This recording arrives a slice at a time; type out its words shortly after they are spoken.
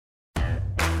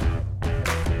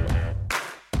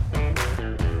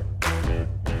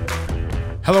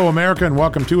Hello, America, and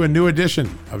welcome to a new edition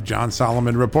of John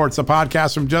Solomon Reports, a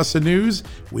podcast from Just the News.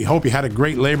 We hope you had a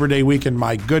great Labor Day weekend.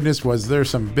 My goodness, was there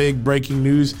some big breaking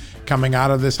news coming out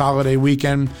of this holiday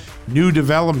weekend. New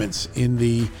developments in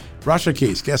the Russia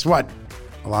case. Guess what?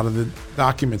 A lot of the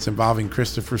documents involving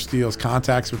Christopher Steele's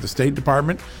contacts with the State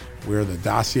Department, where the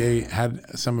dossier had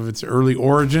some of its early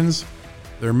origins,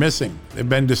 they're missing. They've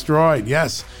been destroyed,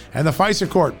 yes. And the FISA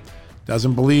court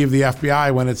doesn't believe the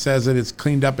FBI when it says that it's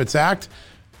cleaned up its act.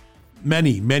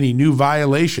 Many new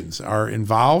violations are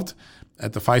involved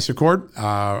at the FISA court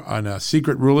on a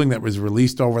secret ruling that was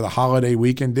released over the holiday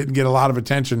weekend. Didn't get a lot of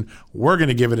attention. We're going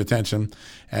to give it attention.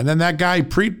 And then that guy,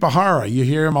 Preet Bharara, you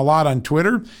hear him a lot on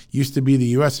Twitter, used to be the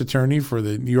U.S. attorney for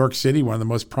the New York City, one of the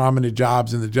most prominent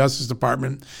jobs in the Justice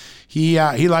Department. He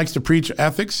likes to preach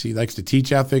ethics. He likes to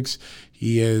teach ethics.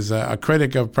 He is a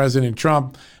critic of President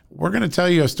Trump. We're going to tell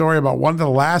you a story about one of the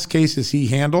last cases he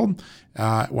handled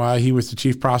while he was the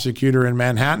chief prosecutor in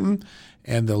Manhattan,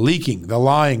 and the leaking, the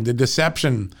lying, the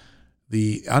deception,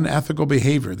 the unethical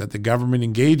behavior that the government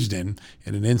engaged in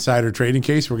an insider trading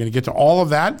case. We're going to get to all of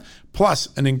that, plus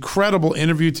an incredible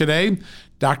interview today.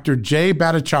 Dr. Jay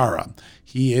Bhattacharya.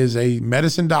 He is a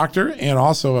medicine doctor and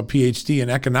also a PhD in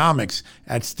economics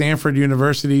at Stanford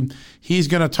University. He's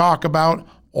going to talk about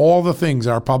all the things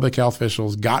our public health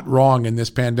officials got wrong in this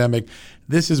pandemic.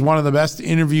 This is one of the best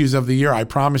interviews of the year. I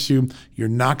promise you, you're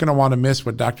not going to want to miss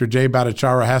what Dr. Jay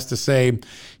Bhattacharya has to say.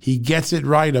 He gets it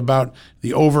right about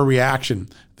the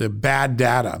overreaction, the bad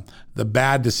data, the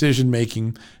bad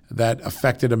decision-making that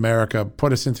affected America,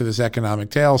 put us into this economic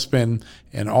tailspin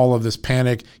and all of this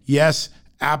panic. Yes,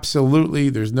 absolutely,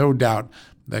 there's no doubt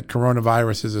that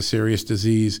coronavirus is a serious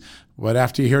disease. But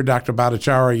after you hear Dr.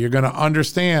 Bhattacharya, you're going to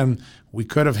understand we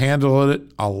could have handled it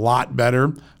a lot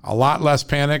better, a lot less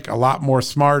panic, a lot more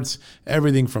smarts,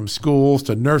 everything from schools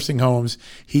to nursing homes.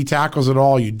 He tackles it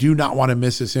all. You do not want to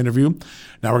miss this interview.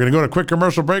 Now we're going to go to a quick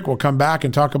commercial break. We'll come back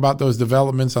and talk about those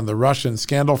developments on the Russian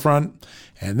scandal front.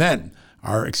 And then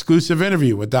our exclusive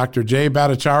interview with Dr. Jay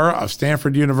Bhattacharya of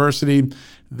Stanford University.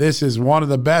 This is one of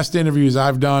the best interviews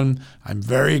I've done. I'm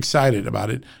very excited about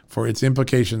it for its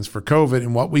implications for COVID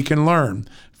and what we can learn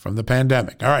from the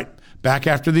pandemic. All right, back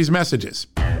after these messages.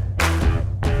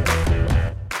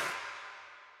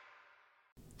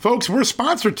 Folks, we're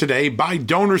sponsored today by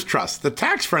Donors Trust, the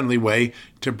tax-friendly way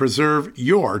to preserve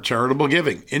your charitable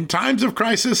giving. In times of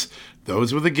crisis,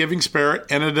 those with a giving spirit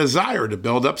and a desire to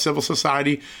build up civil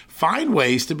society find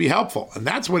ways to be helpful. And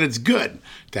that's when it's good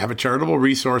to have a charitable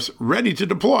resource ready to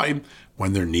deploy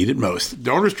when they're needed most.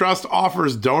 Donors Trust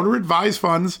offers donor-advised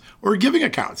funds or giving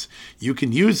accounts. You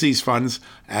can use these funds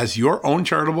as your own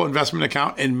charitable investment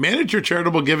account and manage your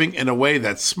charitable giving in a way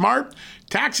that's smart,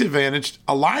 tax-advantaged,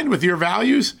 aligned with your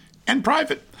values, and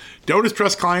private. Donors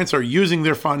Trust clients are using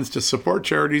their funds to support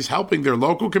charities helping their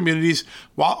local communities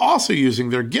while also using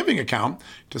their giving account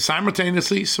to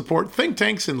simultaneously support think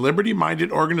tanks and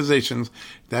liberty-minded organizations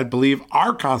that believe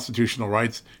our constitutional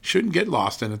rights shouldn't get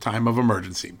lost in a time of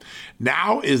emergency.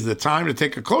 Now is the time to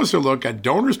take a closer look at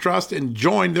Donors Trust and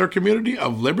join their community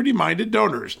of liberty-minded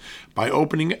donors by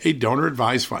opening a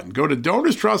donor-advised fund. Go to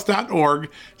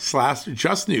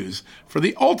donorstrust.org/justnews for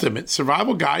the ultimate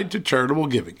survival guide to charitable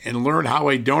giving and learn how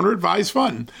a donor-advised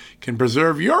fund can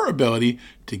preserve your ability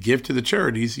to give to the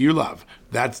charities you love.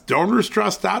 That's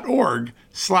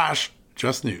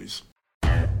donorstrust.org/justnews.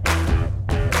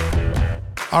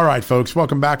 All right, folks,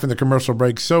 welcome back from the commercial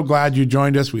break. So glad you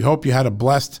joined us. We hope you had a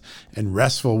blessed and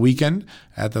restful weekend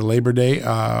at the Labor Day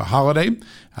holiday.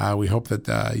 We hope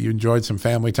that you enjoyed some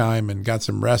family time and got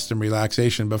some rest and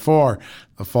relaxation before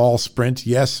the fall sprint.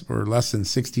 Yes, we're less than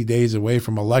 60 days away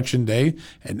from Election Day,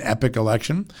 an epic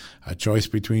election, a choice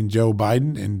between Joe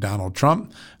Biden and Donald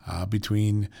Trump,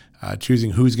 between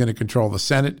choosing who's going to control the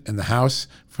Senate and the House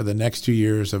for the next 2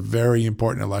 years, a very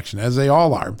important election, as they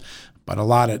all are. But a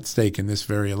lot at stake in this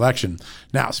very election.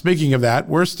 Now, speaking of that,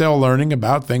 we're still learning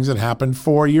about things that happened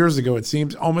 4 years ago. It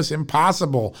seems almost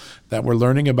impossible that we're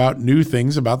learning about new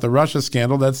things about the Russia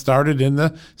scandal that started in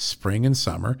the spring and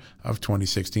summer of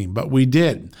 2016. But we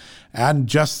did. And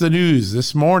Just the News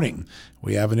this morning,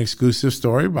 we have an exclusive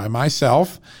story by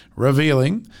myself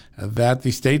revealing that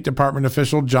the State Department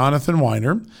official Jonathan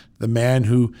Weiner, the man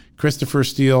who Christopher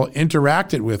Steele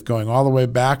interacted with going all the way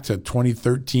back to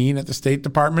 2013 at the State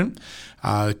Department,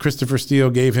 Christopher Steele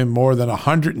gave him more than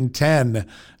 110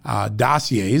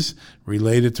 dossiers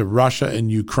related to Russia and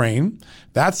Ukraine.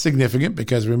 That's significant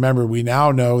because, remember, we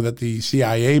now know that the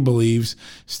CIA believes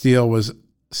Steele was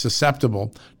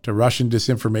susceptible to Russian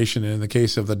disinformation. And in the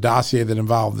case of the dossier that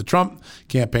involved the Trump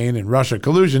campaign and Russia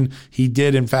collusion, he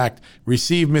did, in fact,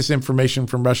 receive misinformation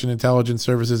from Russian intelligence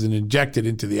services and inject it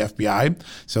into the FBI.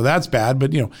 So that's bad.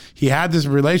 But, he had this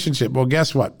relationship. Well,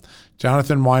 guess what?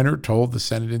 Jonathan Weiner told the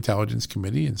Senate Intelligence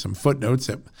Committee in some footnotes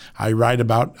that I write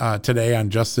about today on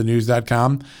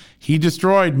justthenews.com, he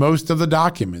destroyed most of the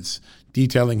documents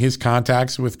detailing his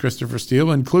contacts with Christopher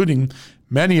Steele, including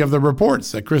many of the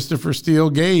reports that Christopher Steele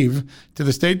gave to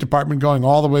the State Department going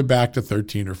all the way back to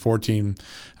 13 or 14.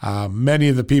 Many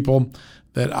of the people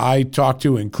that I talked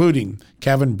to, including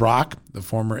Kevin Brock, the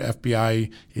former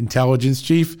FBI intelligence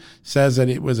chief, says that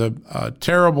it was a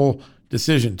terrible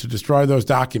decision to destroy those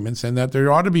documents and that there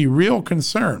ought to be real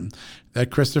concern that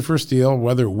Christopher Steele,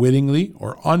 whether wittingly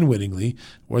or unwittingly,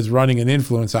 was running an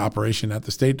influence operation at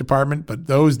the State Department. But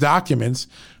those documents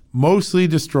mostly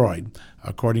destroyed,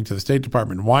 according to the State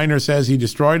Department. Weiner says he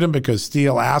destroyed them because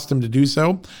Steele asked him to do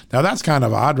so. Now, that's kind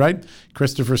of odd, right?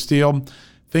 Christopher Steele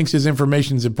thinks his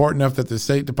information is important enough that the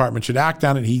State Department should act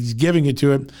on it. He's giving it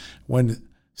to it. When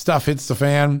stuff hits the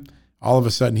fan, all of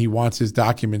a sudden he wants his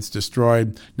documents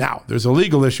destroyed. Now, there's a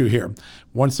legal issue here.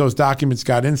 Once those documents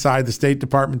got inside the State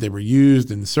Department, they were used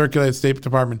and circulated at the State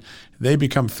Department, they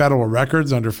become federal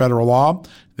records under federal law.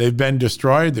 They've been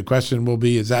destroyed. The question will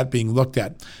be, is that being looked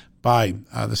at by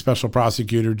the special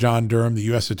prosecutor, John Durham, the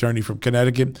U.S. attorney from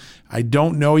Connecticut? I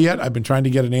don't know yet. I've been trying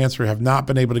to get an answer, have not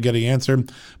been able to get an answer,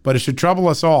 but it should trouble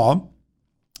us all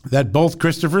that both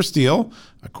Christopher Steele,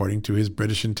 according to his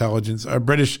British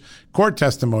court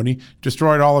testimony,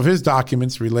 destroyed all of his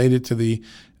documents related to the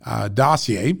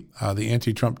dossier, the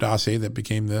anti-Trump dossier that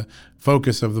became the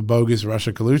focus of the bogus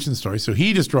Russia collusion story. So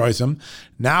he destroys them.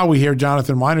 Now we hear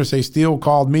Jonathan Weiner say Steele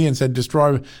called me and said,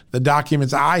 destroy the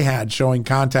documents I had showing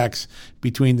contacts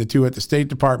between the two at the State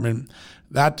Department.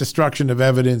 That destruction of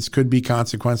evidence could be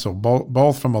consequential,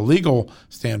 both from a legal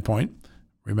standpoint.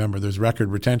 Remember, there's record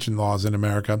retention laws in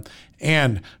America,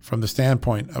 and from the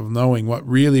standpoint of knowing what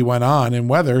really went on and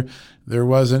whether there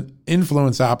was an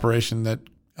influence operation that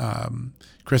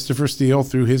Christopher Steele,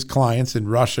 through his clients in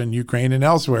Russia and Ukraine and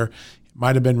elsewhere,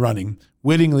 might have been running,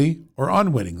 wittingly or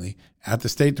unwittingly, at the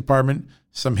State Department.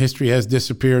 Some history has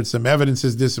disappeared. Some evidence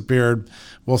has disappeared.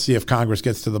 We'll see if Congress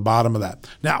gets to the bottom of that.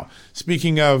 Now,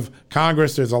 speaking of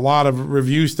Congress, there's a lot of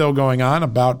review still going on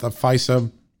about the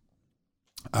FISA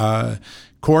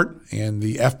court and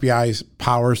the FBI's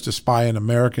powers to spy on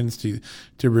Americans,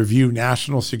 to review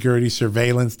national security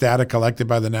surveillance data collected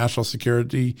by the National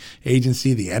Security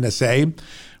Agency, the NSA.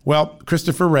 Well,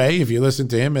 Christopher Wray, if you listen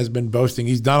to him, has been boasting.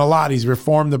 He's done a lot. He's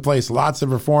reformed the place. Lots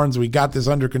of reforms. We got this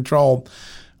under control.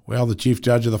 Well, the chief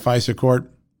judge of the FISA court,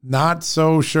 not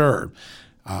so sure.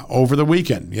 Over the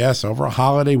weekend, yes, over a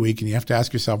holiday weekend, you have to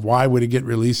ask yourself, why would it get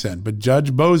released then? But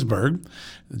Judge Boasberg,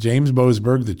 James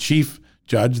Boasberg, the chief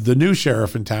judge, the new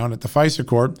sheriff in town at the FISA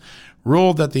court,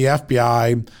 ruled that the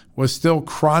FBI was still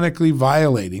chronically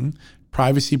violating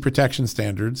privacy protection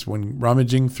standards when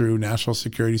rummaging through national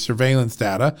security surveillance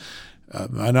data.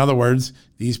 In other words,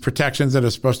 these protections that are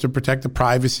supposed to protect the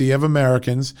privacy of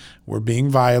Americans were being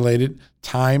violated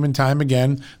time and time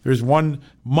again. There's 1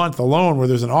 month alone where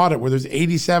there's an audit where there's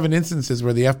 87 instances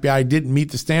where the FBI didn't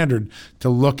meet the standard to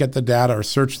look at the data or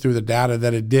search through the data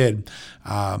that it did.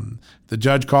 The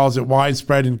judge calls it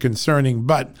widespread and concerning,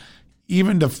 but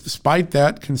even despite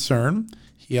that concern,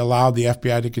 he allowed the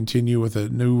FBI to continue with the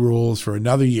new rules for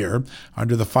another year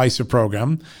under the FISA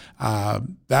program.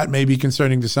 That may be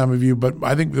concerning to some of you, but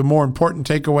I think the more important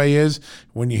takeaway is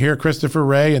when you hear Christopher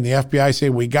Wray and the FBI say,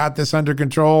 we got this under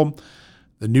control,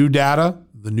 the new data,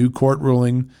 the new court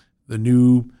ruling, the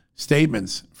new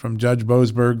statements from Judge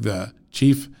Boasberg, the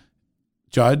chief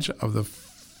judge of the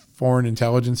Foreign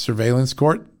Intelligence Surveillance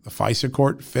Court, the FISA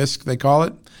court, FISC they call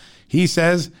it. He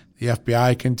says the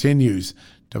FBI continues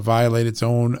to violate its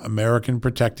own American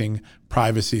protecting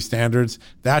privacy standards.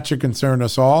 That should concern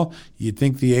us all. You'd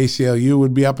think the ACLU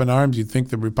would be up in arms. You'd think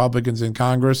the Republicans in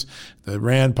Congress, the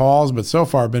Rand Pauls, but so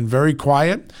far have been very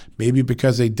quiet, maybe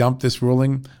because they dumped this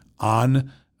ruling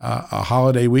on a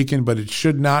holiday weekend, but it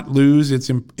should not lose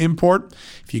its import.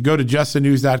 If you go to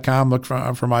justthenews.com, look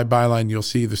for my byline, you'll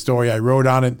see the story I wrote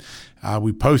on it.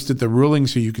 We posted the ruling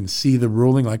so you can see the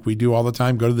ruling like we do all the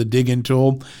time. Go to the dig-in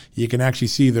tool. You can actually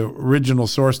see the original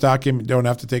source document. You don't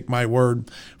have to take my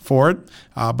word for it.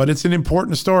 But it's an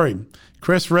important story.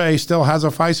 Chris Wray still has a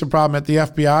FISA problem at the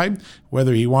FBI,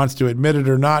 whether he wants to admit it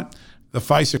or not. The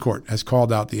FISA court has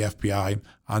called out the FBI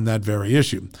on that very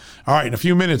issue. All right, in a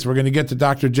few minutes, we're going to get to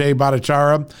Dr. Jay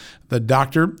Bhattacharya, the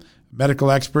doctor, medical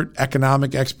expert,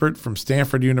 economic expert from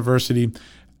Stanford University,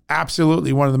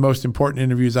 absolutely one of the most important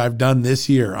interviews I've done this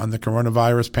year on the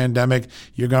coronavirus pandemic.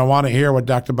 You're going to want to hear what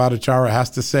Dr. Bhattacharya has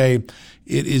to say.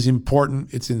 It is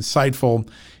important. It's insightful.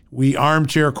 We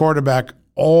armchair quarterback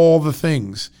all the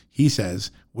things he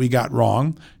says we got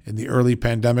wrong in the early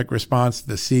pandemic response,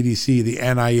 the CDC, the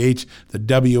NIH,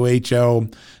 the WHO,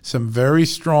 some very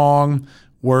strong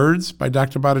words by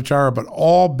Dr. Bhattacharya, but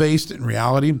all based in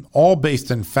reality, all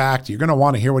based in fact. You're going to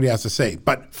want to hear what he has to say.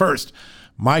 But first,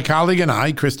 my colleague and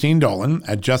I, Christine Dolan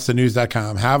at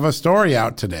justthenews.com, have a story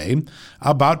out today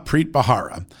about Preet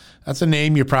Bharara. That's a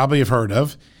name you probably have heard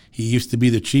of. He used to be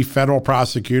the chief federal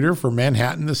prosecutor for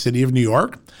Manhattan, the city of New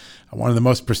York. One of the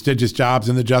most prestigious jobs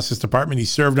in the Justice Department. He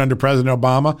served under President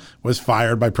Obama, was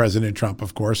fired by President Trump,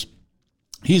 of course.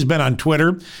 He's been on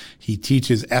Twitter. He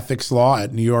teaches ethics law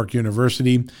at New York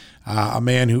University, a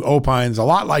man who opines a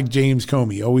lot like James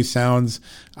Comey. Always sounds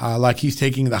like he's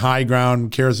taking the high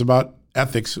ground, cares about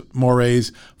ethics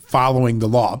mores, following the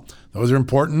law. Those are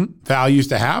important values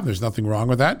to have. There's nothing wrong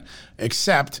with that,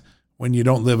 except when you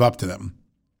don't live up to them.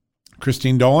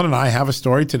 Christine Dolan and I have a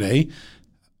story today,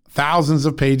 thousands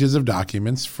of pages of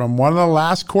documents from one of the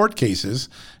last court cases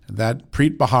that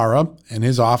Preet Bharara and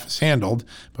his office handled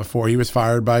before he was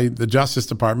fired by the Justice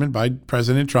Department by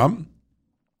President Trump.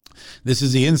 This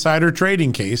is the insider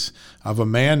trading case of a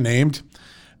man named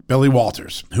Billy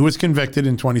Walters, who was convicted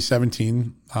in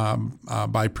 2017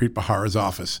 by Preet Bharara's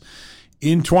office.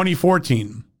 In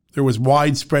 2014, there was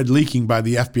widespread leaking by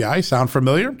the FBI. Sound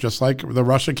familiar? Just like the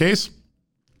Russia case.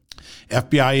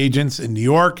 FBI agents in New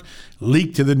York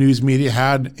leaked to the news media,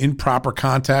 had improper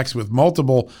contacts with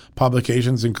multiple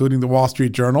publications, including the Wall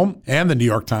Street Journal and the New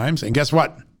York Times. And guess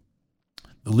what?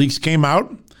 The leaks came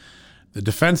out. The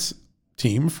defense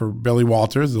team for Billy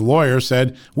Walters, the lawyer,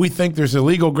 said, "We think there's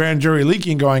illegal grand jury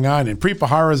leaking going on." And Preet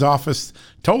Bharara's office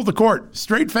told the court,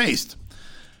 straight-faced,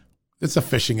 it's a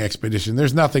fishing expedition.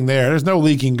 There's nothing there. There's no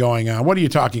leaking going on. What are you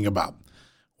talking about?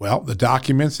 Well, the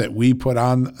documents that we put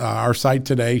on our site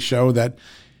today show that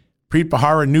Preet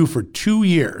Bharara knew for 2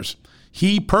 years,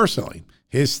 he personally,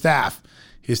 his staff,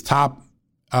 his top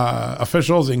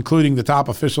officials, including the top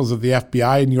officials of the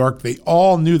FBI in New York, they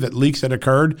all knew that leaks had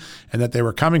occurred and that they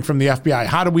were coming from the FBI.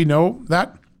 How do we know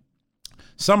that?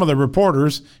 Some of the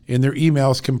reporters in their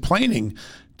emails complaining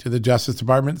to the Justice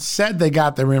Department said they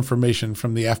got their information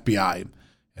from the FBI.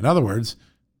 In other words,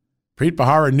 Preet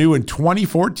Bharara knew in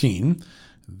 2014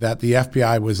 that the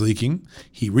FBI was leaking.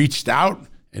 He reached out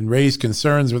and raised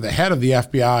concerns with the head of the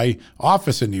FBI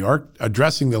office in New York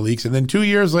addressing the leaks. And then 2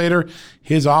 years later,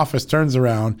 his office turns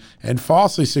around and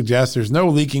falsely suggests there's no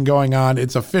leaking going on.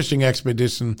 It's a fishing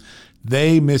expedition.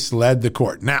 They misled the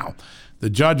court. Now, the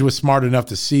judge was smart enough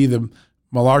to see the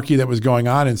malarkey that was going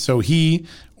on, and so he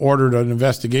ordered an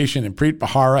investigation, and Preet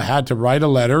Bharara had to write a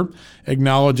letter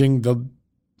acknowledging the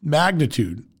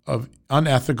magnitude of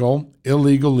unethical,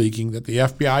 illegal leaking that the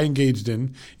FBI engaged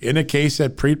in a case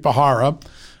that Preet Bharara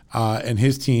and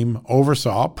his team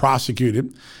oversaw,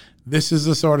 prosecuted. This is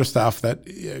the sort of stuff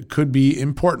that could be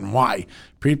important. Why?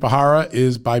 Preet Bharara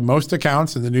is, by most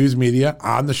accounts in the news media,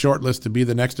 on the short list to be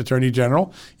the next attorney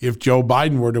general if Joe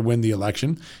Biden were to win the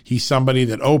election. He's somebody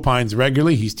that opines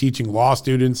regularly. He's teaching law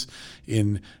students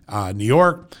in New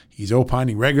York. He's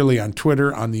opining regularly on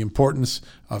Twitter on the importance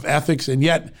of ethics, and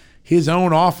yet his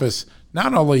own office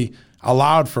not only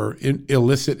allowed for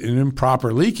illicit and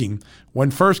improper leaking, when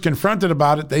first confronted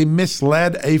about it, they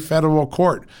misled a federal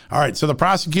court. All right, so the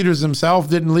prosecutors themselves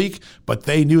didn't leak, but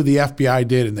they knew the FBI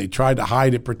did, and they tried to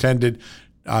hide it, pretended,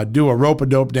 do a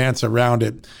rope-a-dope dance around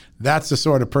it. That's the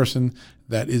sort of person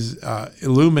that is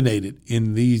illuminated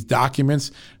in these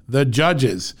documents. The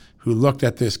judges who looked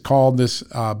at this called this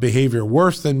behavior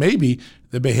worse than maybe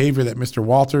the behavior that Mr.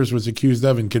 Walters was accused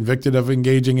of and convicted of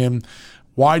engaging in.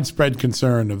 Widespread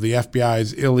concern of the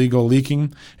FBI's illegal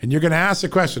leaking. And you're going to ask the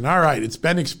question, all right, it's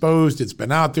been exposed, it's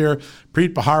been out there.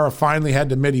 Preet Bharara finally had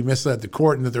to admit he misled the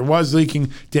court and that there was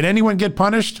leaking. Did anyone get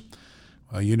punished?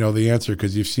 Well, you know the answer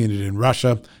because you've seen it in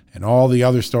Russia and all the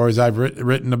other stories I've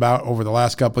written about over the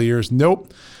last couple of years.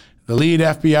 Nope. The lead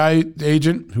FBI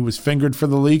agent who was fingered for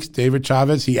the leaks, David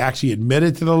Chavez, he actually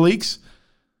admitted to the leaks.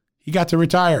 He got to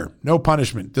retire. No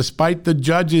punishment, despite the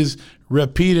judge's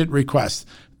repeated requests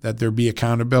that there be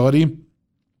accountability.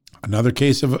 Another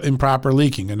case of improper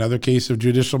leaking, another case of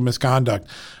judicial misconduct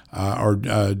or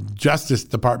Justice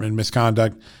Department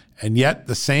misconduct, and yet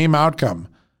the same outcome.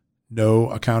 No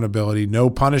accountability,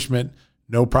 no punishment,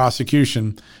 no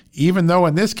prosecution, even though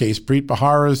in this case, Preet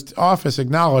Bharara's office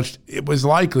acknowledged it was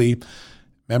likely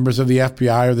members of the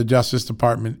FBI or the Justice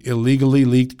Department illegally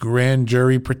leaked grand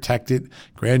jury protected,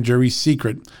 grand jury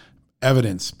secret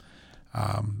evidence.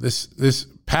 This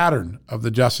pattern of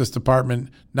the Justice Department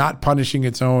not punishing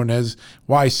its own, as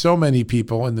why so many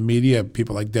people in the media,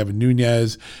 people like Devin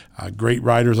Nunes, great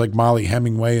writers like Molly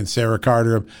Hemingway and Sarah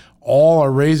Carter, all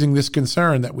are raising this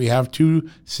concern that we have two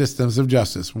systems of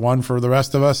justice, one for the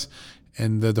rest of us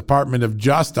and the Department of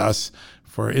Justice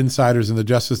for insiders in the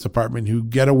Justice Department who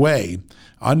get away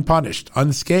unpunished,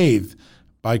 unscathed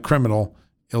by criminal,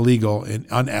 illegal, and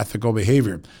unethical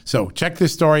behavior. So check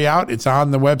this story out. It's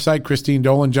on the website. Christine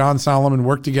Dolan, John Solomon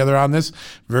worked together on this.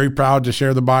 Very proud to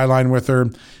share the byline with her.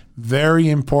 Very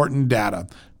important data.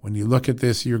 When you look at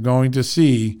this, you're going to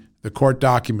see the court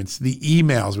documents, the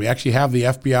emails. We actually have the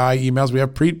FBI emails. We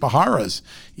have Preet Bharara's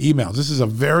emails. This is a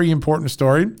very important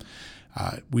story.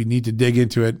 We need to dig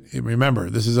into it. And remember,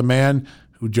 this is a man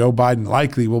who Joe Biden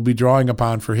likely will be drawing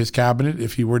upon for his cabinet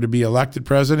if he were to be elected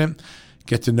president.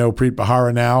 Get to know Preet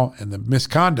Bharara now and the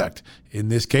misconduct. In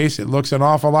this case, it looks an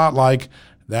awful lot like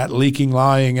that leaking,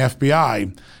 lying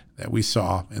FBI that we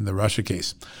saw in the Russia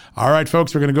case. All right,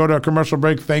 folks, we're going to go to a commercial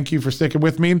break. Thank you for sticking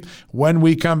with me. When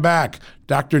we come back,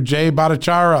 Dr. Jay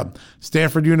Bhattacharya,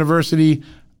 Stanford University,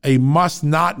 a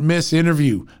must-not-miss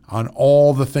interview on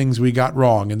all the things we got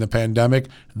wrong in the pandemic,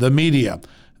 the media,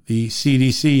 the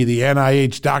CDC, the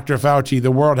NIH, Dr. Fauci,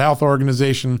 the World Health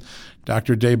Organization.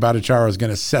 Dr. Jay Bhattacharya is going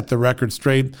to set the record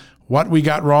straight, what we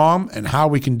got wrong and how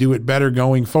we can do it better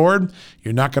going forward.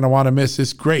 You're not going to want to miss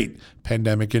this great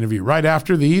pandemic interview right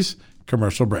after these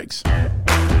commercial breaks.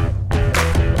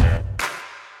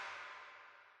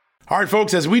 All right,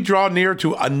 folks, as we draw near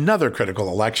to another critical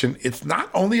election, it's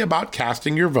not only about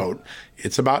casting your vote,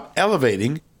 it's about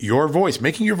elevating your voice,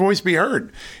 making your voice be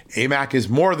heard. AMAC is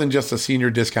more than just a senior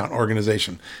discount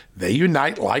organization. They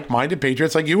unite like-minded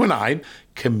patriots like you and I,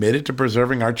 committed to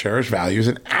preserving our cherished values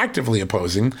and actively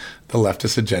opposing the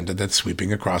leftist agenda that's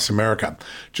sweeping across America.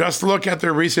 Just look at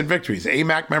their recent victories.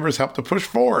 AMAC members helped to push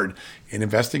forward an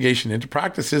investigation into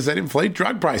practices that inflate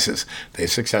drug prices. They've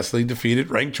successfully defeated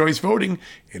ranked choice voting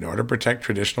in order to protect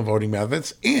traditional voting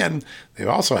methods, and they've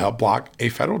also helped block a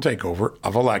federal takeover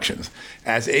of elections.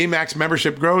 As AMAC's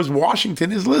membership grows,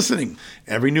 Washington is listening.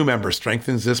 Every new member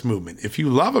strengthens this movement. If you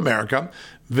love America,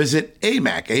 visit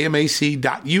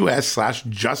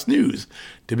amac.us/justnews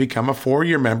to become a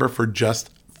 4-year member for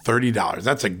just $30.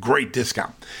 That's a great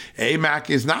discount. AMAC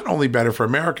is not only better for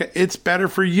America, it's better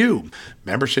for you.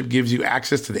 Membership gives you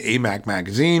access to the AMAC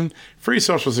magazine, free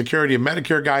Social Security and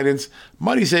Medicare guidance,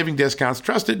 money-saving discounts,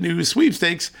 trusted news,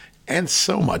 sweepstakes, and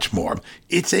so much more.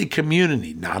 It's a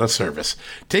community, not a service.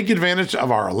 Take advantage of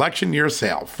our election year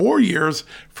sale, 4 years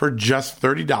for just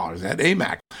 $30 at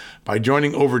AMAC. By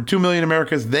joining over 2 million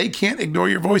Americans, they can't ignore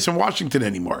your voice in Washington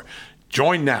anymore.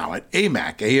 Join now at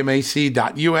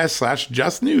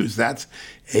amac.us/justnews. That's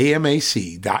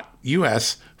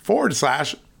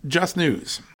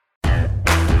amac.us/justnews.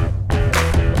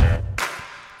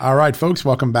 All right, folks,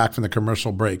 welcome back from the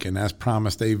commercial break. And as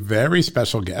promised, a very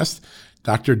special guest,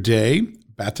 Dr. Jay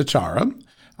Bhattacharya,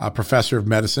 a professor of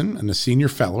medicine and a senior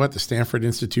fellow at the Stanford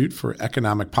Institute for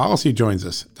Economic Policy, joins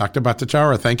us. Dr.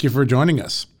 Bhattacharya, thank you for joining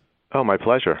us. Oh, my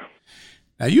pleasure.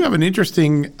 Now, you have an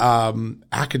interesting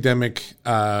academic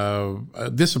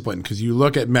discipline because you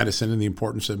look at medicine and the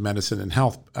importance of medicine and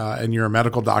health, and you're a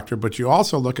medical doctor, but you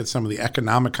also look at some of the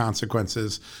economic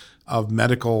consequences of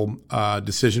medical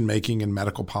decision-making and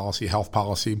medical policy, health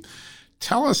policy.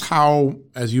 Tell us how,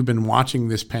 as you've been watching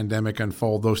this pandemic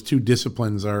unfold, those two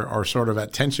disciplines are sort of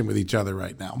at tension with each other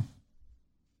right now.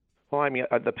 Well, I mean,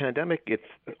 the pandemic, it's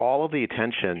all of the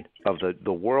attention of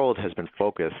the world has been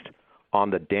focused on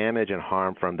the damage and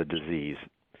harm from the disease,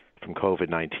 from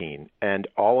COVID-19. And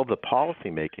all of the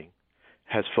policymaking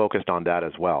has focused on that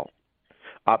as well.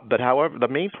 But however, the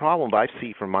main problem I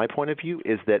see from my point of view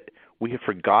is that we have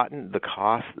forgotten the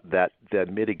cost that the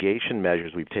mitigation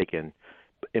measures we've taken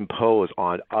impose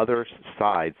on other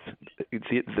sides.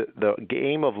 See, the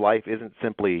game of life isn't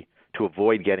simply to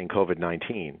avoid getting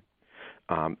COVID-19.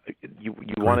 You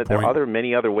want it. There are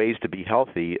many other ways to be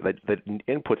healthy that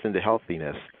inputs into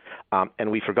healthiness,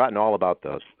 and we've forgotten all about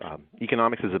those.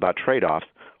 Economics is about trade-offs.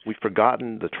 We've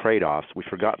forgotten the trade-offs. We've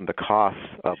forgotten the costs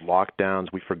of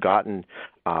lockdowns. We've forgotten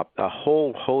a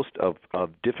whole host of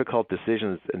difficult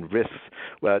decisions and risks.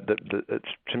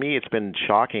 To me, it's been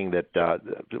shocking that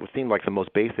it seemed like the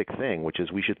most basic thing, which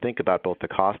is we should think about both the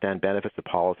cost and benefits of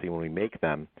policy when we make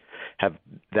them.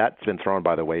 That's been thrown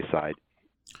by the wayside.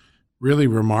 Really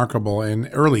remarkable. And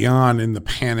early on in the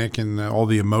panic and all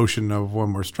the emotion of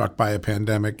when we're struck by a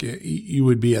pandemic, you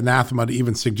would be anathema to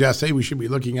even suggest, hey, we should be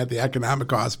looking at the economic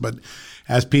costs. But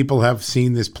as people have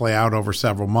seen this play out over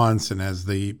several months, and as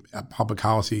the public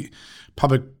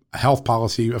health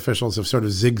policy officials have sort of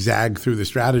zigzagged through the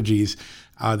strategies,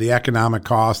 the economic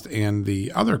cost and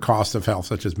the other costs of health,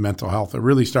 such as mental health, are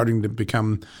really starting to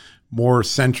become more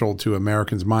central to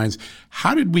Americans' minds.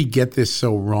 How did we get this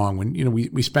so wrong? When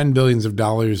we spend billions of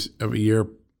dollars a year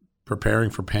preparing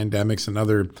for pandemics and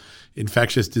other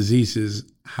infectious diseases,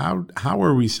 how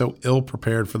are we so ill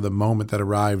prepared for the moment that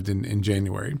arrived in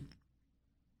January?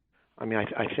 I mean,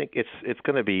 I think it's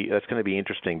going to be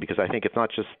interesting, because I think it's not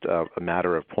just a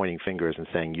matter of pointing fingers and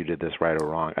saying you did this right or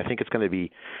wrong. I think it's going to be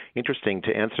interesting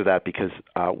to answer that, because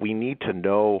we need to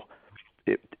know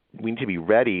we need to be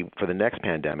ready for the next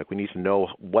pandemic. We need to know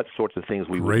what sorts of things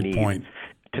we would need. Great point.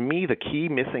 To me, the key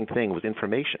missing thing was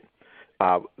information.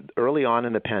 Early on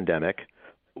in the pandemic,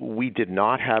 we did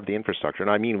not have the infrastructure,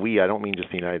 and I mean we. I don't mean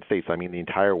just the United States. I mean the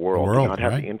entire world did not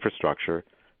have the infrastructure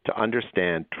to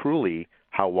understand truly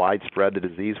how widespread the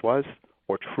disease was,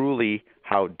 or truly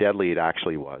how deadly it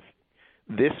actually was.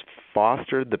 This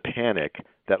fostered the panic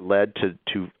that led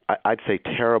to I'd say,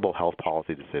 terrible health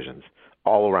policy decisions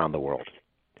all around the world.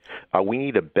 We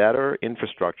need a better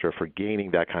infrastructure for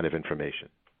gaining that kind of information.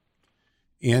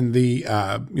 And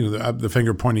the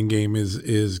finger pointing game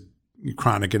is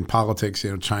chronic in politics.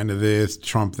 China this,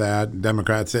 Trump that,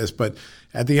 Democrats this. But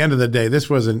at the end of the day, this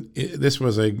was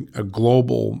a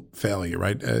global failure,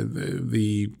 right?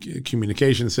 The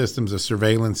communication systems, the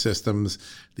surveillance systems,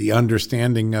 the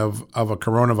understanding of a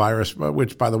coronavirus,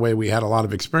 which, by the way, we had a lot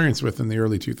of experience with in the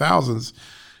early 2000s.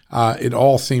 It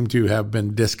all seemed to have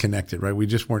been disconnected, right? We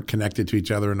just weren't connected to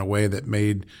each other in a way that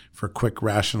made for quick,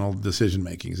 rational decision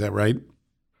making. Is that right?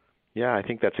 Yeah, I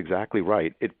think that's exactly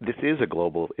right. This is a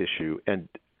global issue, and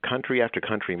country after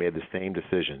country made the same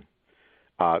decision,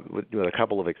 with a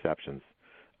couple of exceptions.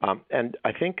 And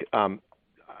I think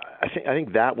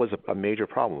that was a major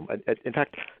problem. In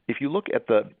fact, if you look at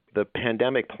the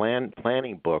pandemic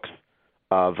planning books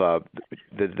that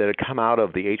had come out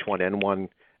of the H1N1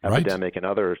 epidemic and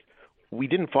others, we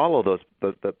didn't follow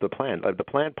the plan. The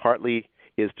plan partly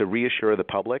is to reassure the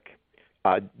public.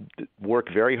 Work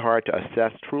very hard to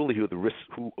assess truly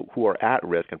who are at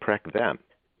risk and protect them.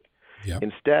 Yep.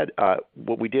 Instead,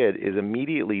 what we did is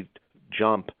immediately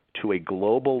jump to a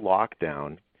global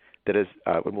lockdown that is,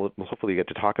 we'll hopefully get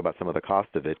to talk about some of the cost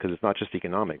of it, because it's not just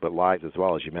economic, but lives as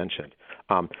well, as you mentioned.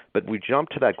 But we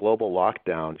jumped to that global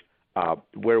lockdown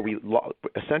where we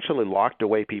essentially locked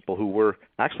away people who were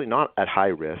actually not at high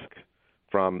risk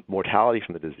from mortality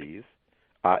from the disease.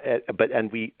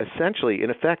 And we essentially,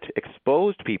 in effect,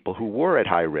 exposed people who were at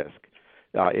high risk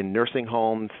in nursing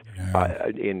homes,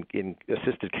 in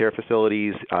assisted care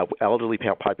facilities, elderly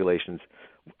populations.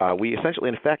 We essentially,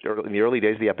 in effect, in the early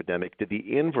days of the epidemic, did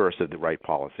the inverse of the right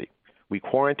policy. We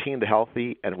quarantined the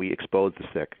healthy, and we exposed the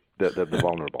sick, the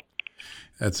vulnerable.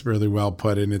 That's really well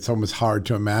put, and it's almost hard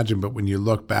to imagine. But when you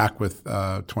look back with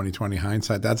 2020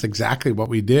 hindsight, that's exactly what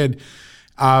we did.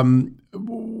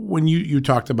 When you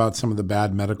talked about some of the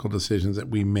bad medical decisions that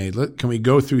we made, can we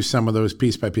go through some of those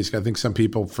piece by piece? I think some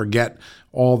people forget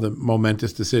all the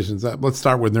momentous decisions. Let's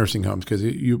start with nursing homes, because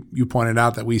you pointed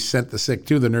out that we sent the sick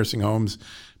to the nursing homes,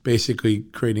 basically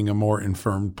creating a more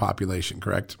infirm population,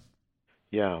 correct?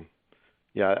 Yeah.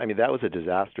 I mean, that was a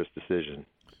disastrous decision.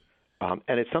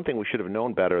 And it's something we should have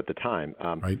known better at the time.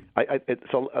 Right. If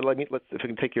we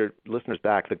can take your listeners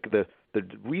back, the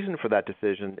reason for that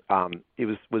decision it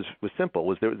was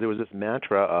simple. There was this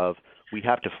mantra of we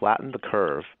have to flatten the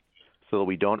curve so that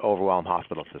we don't overwhelm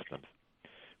hospital systems.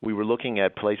 We were looking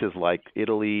at places like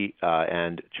Italy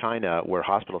and China where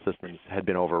hospital systems had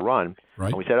been overrun, right.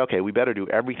 And we said, okay, we better do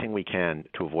everything we can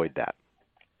to avoid that.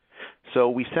 So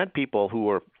we sent people who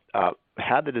were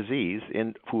had the disease,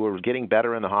 who were getting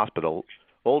better in the hospital,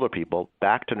 older people,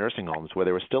 back to nursing homes where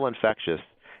they were still infectious,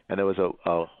 and there was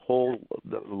a whole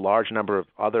large number of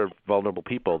other vulnerable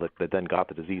people that then got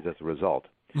the disease as a result,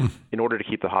 in order to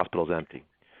keep the hospitals empty.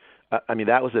 I mean,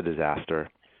 that was a disaster.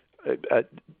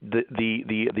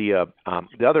 The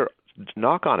other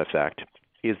knock-on effect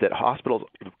is that hospitals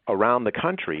around the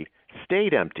country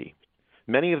stayed empty.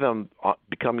 Many of them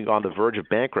becoming on the verge of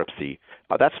bankruptcy.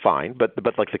 That's fine, but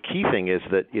like the key thing is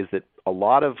that a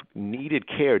lot of needed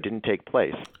care didn't take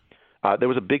place. There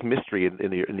was a big mystery in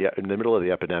the middle of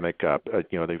the epidemic.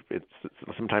 It's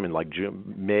sometime in like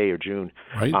May or June,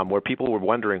 right. Where people were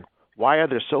wondering, why are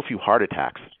there so few heart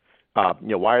attacks?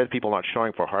 Why are people not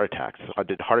showing for heart attacks?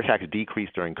 Did heart attacks decrease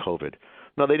during COVID?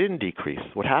 No, they didn't decrease.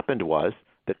 What happened was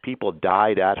that people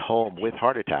died at home with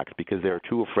heart attacks because they were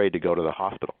too afraid to go to the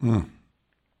hospital.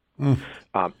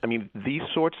 I mean, these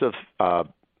sorts of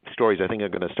stories, I think, are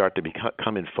going to start to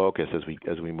come in focus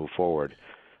as we move forward.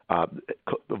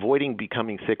 Avoiding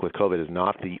becoming sick with COVID is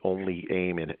not the only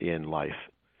aim in life,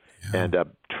 and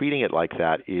treating it like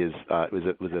that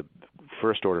was a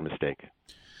first-order mistake.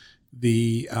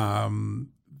 The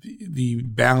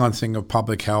balancing of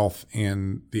public health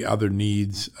and the other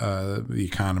needs, the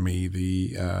economy,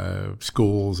 the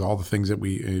schools, all the things that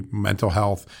mental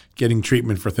health, getting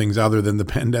treatment for things other than the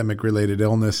pandemic-related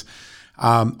illness.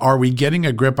 Are we getting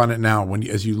a grip on it now?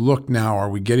 As you look now, are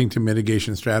we getting to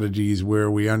mitigation strategies where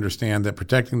we understand that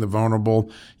protecting the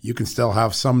vulnerable, you can still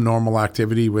have some normal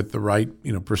activity with the right,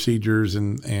 procedures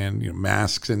and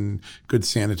masks and good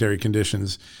sanitary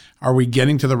conditions? Are we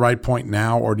getting to the right point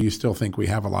now, or do you still think we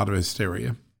have a lot of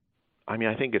hysteria? I mean,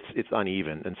 I think it's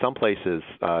uneven. In some places,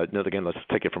 again, let's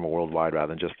take it from a worldwide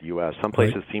rather than just the U.S. Some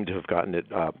places Right. seem to have gotten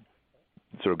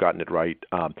it right.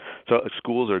 So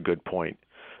schools are a good point.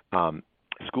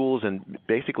 Schools in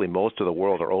basically most of the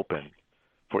world are open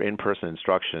for in-person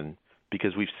instruction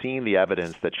because we've seen the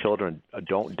evidence that children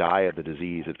don't die of the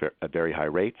disease at very high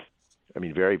rates. I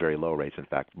mean, very, very low rates, in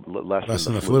fact, less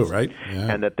than the flu, right?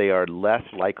 Yeah. And that they are less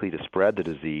likely to spread the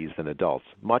disease than adults,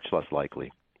 much less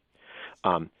likely.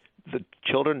 The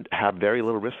children have very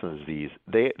little risk of the disease.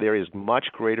 There is much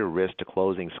greater risk to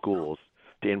closing schools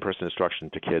to in-person instruction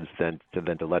to kids than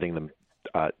to letting them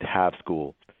have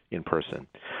school in person.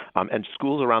 And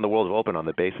schools around the world have opened on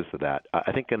the basis of that.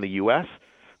 I think in the U.S.,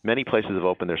 many places have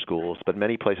opened their schools, but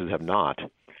many places have not.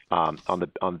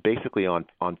 Basically on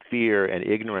fear and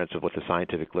ignorance of what the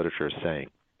scientific literature is saying.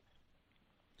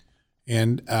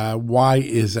 And why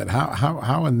is that?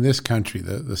 How in this country,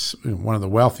 one of the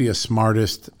wealthiest,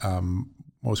 smartest,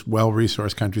 most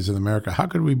well-resourced countries in America, how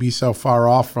could we be so far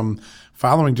off from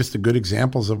following just the good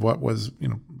examples of what was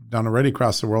done already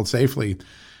across the world safely?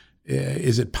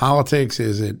 Is it politics?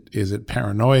 Is it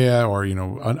paranoia or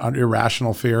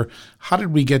irrational fear? How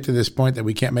did we get to this point that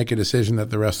we can't make a decision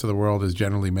that the rest of the world has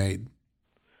generally made?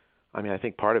 I mean, I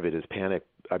think part of it is panic.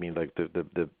 I mean, like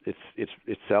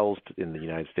it sells in the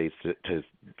United States to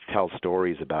tell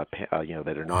stories about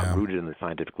that are not rooted in the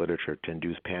scientific literature to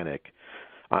induce panic,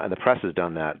 and the press has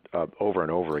done that over and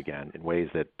over again in ways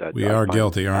that we are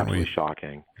guilty, aren't we?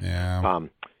 Shocking. Yeah.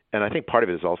 And I think part of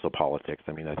it is also politics.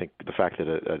 I mean, I think the fact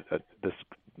that this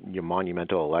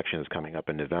monumental election is coming up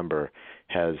in November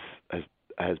has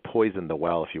poisoned the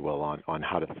well, if you will, on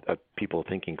how to people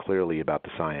thinking clearly about the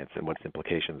science and what its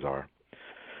implications are.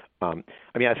 I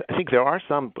mean, I think there are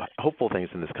some hopeful things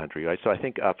in this country, right? So I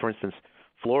think, for instance,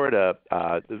 Florida.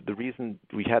 The reason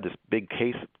we had this big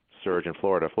case surge in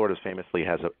Florida. Florida famously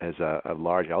has a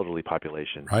large elderly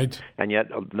population, right? And yet,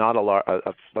 not a large.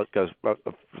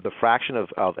 The fraction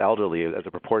of elderly as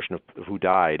a proportion of who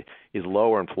died is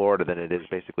lower in Florida than it is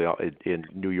basically in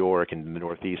New York and the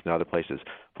Northeast and other places.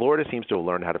 Florida seems to have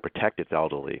learned how to protect its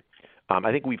elderly.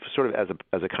 I think we've sort of,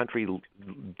 as a country,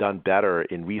 done better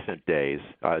in recent days,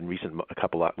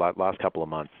 last couple of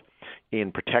months,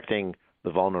 in protecting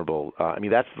the vulnerable. I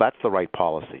mean, that's the right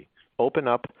policy. Open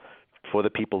up for the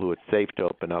people who it's safe to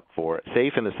open up for.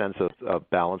 Safe in the sense of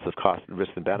balance of cost,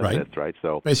 risks, and benefits, right?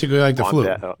 So basically, like the flu,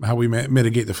 how we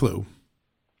mitigate the flu.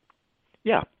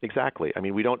 Yeah, exactly. I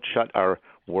mean, we don't shut our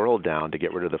world down to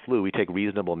get rid of the flu. We take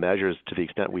reasonable measures to the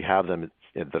extent we have them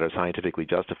that are scientifically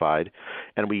justified,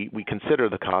 and we consider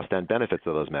the cost and benefits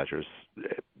of those measures.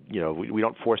 We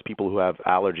don't force people who have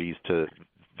allergies to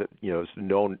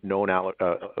known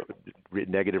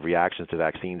negative reactions to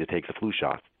vaccine to take the flu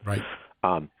shot. Right.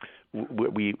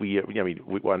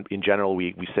 In general,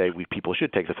 we say people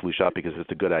should take the flu shot because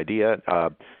it's a good idea.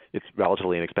 It's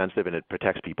relatively inexpensive and it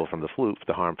protects people from the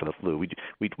harm from the flu. We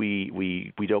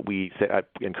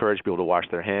encourage people to wash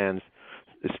their hands,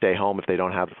 stay home if they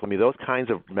don't have the flu. I mean, those kinds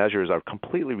of measures are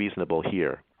completely reasonable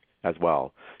here as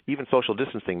well. Even social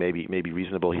distancing may be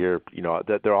reasonable here.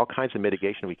 There are all kinds of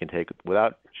mitigation we can take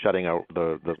without shutting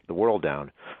the world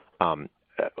down.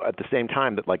 At the same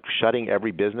time, that like shutting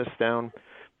every business down,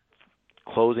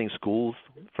 closing schools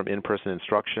from in-person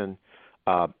instruction,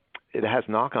 it has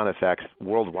knock-on effects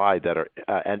worldwide that are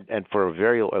and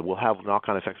will have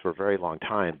knock-on effects for a very long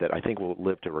time that I think we'll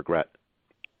live to regret.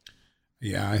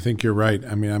 Yeah, I think you're right.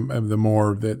 I mean, the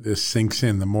more that this sinks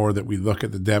in, the more that we look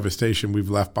at the devastation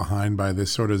we've left behind by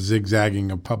this sort of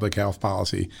zigzagging of public health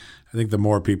policy, I think the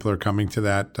more people are coming to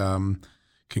that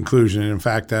conclusion. And in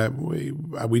fact,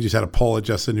 we just had a poll at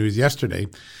Just the News yesterday,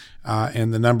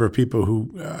 and the number of people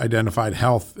who identified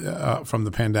health from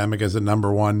the pandemic as the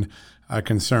number one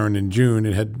concern in June,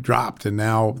 it had dropped. And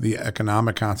now the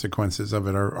economic consequences of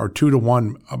it are 2 to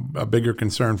 1 a bigger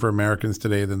concern for Americans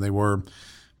today than they were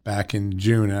back in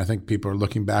June. And I think people are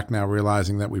looking back now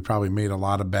realizing that we probably made a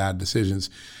lot of bad decisions.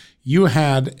 You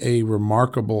had a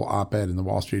remarkable op-ed in the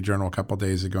Wall Street Journal a couple of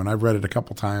days ago, and I've read it a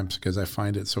couple times because I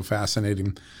find it so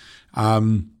fascinating.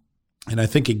 And I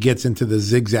think it gets into the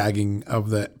zigzagging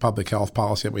of the public health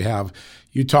policy that we have.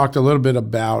 You talked a little bit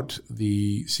about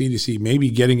the CDC maybe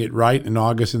getting it right in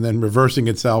August and then reversing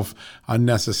itself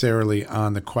unnecessarily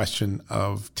on the question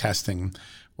of testing.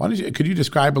 Could you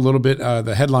describe a little bit?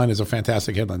 The headline is a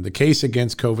fantastic headline: "The Case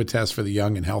Against COVID Tests for the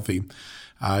Young and Healthy."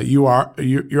 You're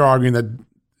arguing that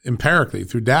empirically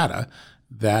through data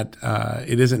that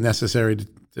it isn't necessary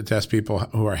to test people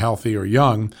who are healthy or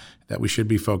young, that we should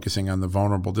be focusing on the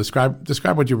vulnerable.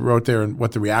 Describe what you wrote there and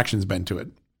what the reaction's been to it.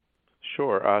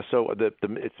 Sure. So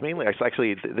it's mainly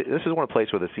actually this is one place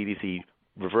where the CDC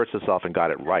reverts itself and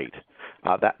got it right.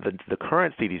 That the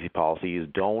current CDC policy is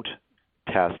don't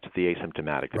test the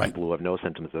asymptomatic, the right. people who have no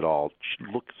symptoms at all,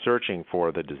 searching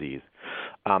for the disease.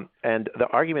 And the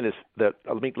argument is that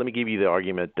let me give you the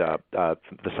argument, the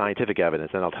scientific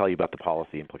evidence, and I'll tell you about the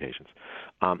policy implications.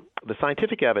 The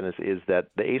scientific evidence is that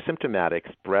the asymptomatic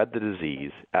spread the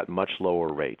disease at much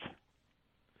lower rates.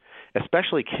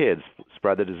 Especially kids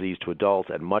spread the disease to adults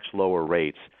at much lower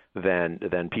rates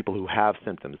than people who have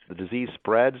symptoms. The disease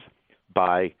spreads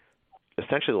by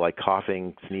essentially like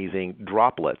coughing, sneezing,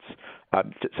 droplets.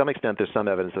 To some extent, there's some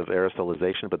evidence of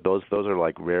aerosolization, but those are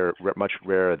like much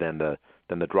rarer than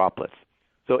the droplets.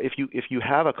 So if you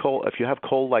have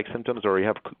cold-like symptoms, or you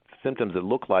have symptoms that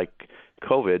look like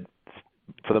COVID,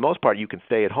 for the most part, you can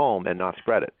stay at home and not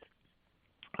spread it.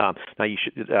 Now, you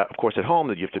should, of course, at home,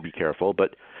 you have to be careful.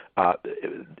 But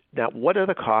now, what are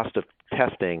the costs of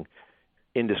testing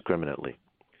indiscriminately?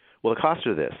 Well, the costs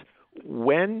are this.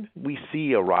 When we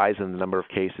see a rise in the number of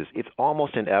cases, it's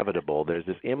almost inevitable. There's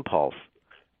this impulse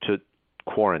to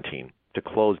quarantine, to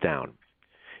close down.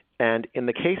 And in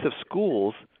the case of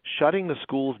schools, shutting the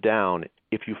schools down,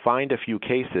 if you find a few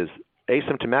cases,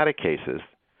 asymptomatic cases,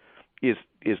 is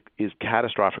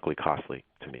catastrophically costly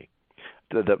to me.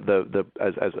 As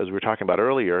we were talking about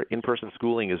earlier, in-person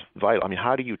schooling is vital. I mean,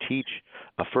 how do you teach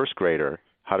a first grader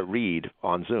how to read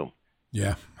on Zoom?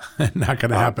 Yeah, not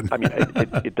going to happen. I mean,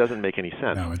 it doesn't make any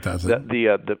sense. No, it doesn't.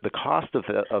 The cost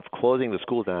of closing the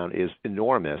school down is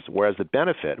enormous, whereas the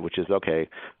benefit, which is,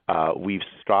 we've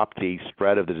stopped the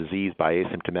spread of the disease by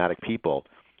asymptomatic people,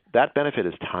 that benefit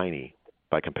is tiny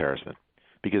by comparison,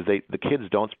 because the kids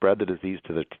don't spread the disease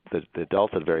to the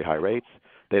adults at very high rates.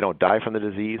 They don't die from the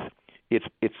disease.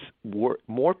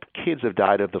 More kids have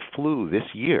died of the flu this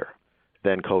year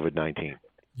than COVID-19.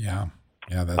 Yeah,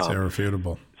 that's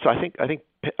irrefutable. So I think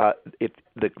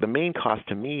the main cost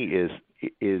to me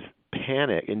is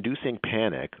panic, inducing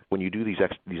panic when you do these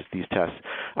tests.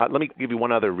 Let me give you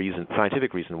one other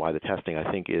scientific reason why the testing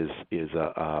I think is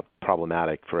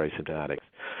problematic for asymptomatics.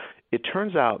 It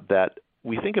turns out that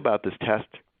we think about this test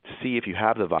to see if you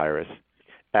have the virus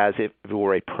as if it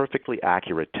were a perfectly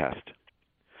accurate test.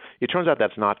 It turns out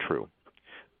that's not true.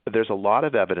 There's a lot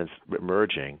of evidence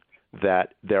emerging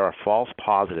that there are false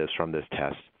positives from this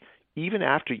test. Even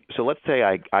after, so let's say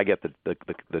I get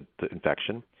the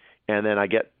infection, and then I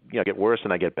get worse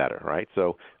and I get better, right?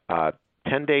 So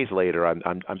 10 days later,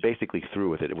 I'm basically through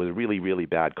with it. It was a really, really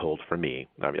bad cold for me.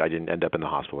 I didn't end up in the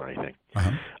hospital or anything.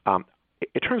 Uh-huh.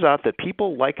 It turns out that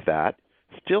people like that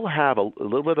still have a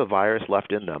little bit of virus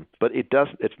left in them, but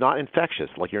it's not infectious.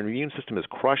 Like your immune system has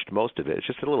crushed most of it. It's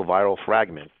just a little viral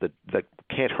fragment that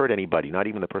can't hurt anybody, not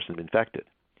even the person infected.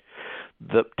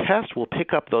 The test will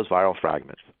pick up those viral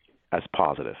fragments as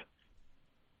positive,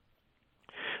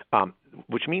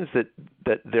 which means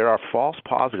that there are false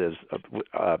positives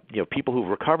of people who've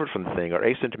recovered from the thing are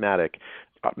asymptomatic.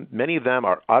 Many of them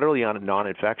are utterly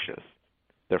non-infectious.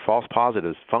 They're false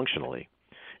positives functionally.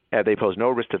 They pose no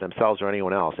risk to themselves or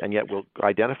anyone else, and yet we'll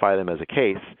identify them as a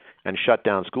case and shut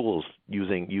down schools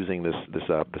using this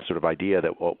sort of idea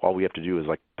that all we have to do is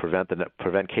like prevent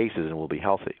cases and we'll be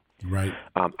healthy. Right.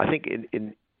 I think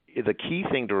the key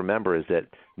thing to remember is that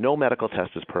no medical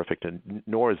test is perfect, and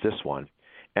nor is this one,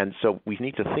 and so we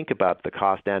need to think about the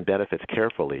cost and benefits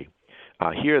carefully.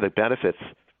 Here, the benefits,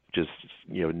 just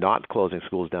not closing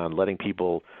schools down, letting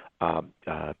people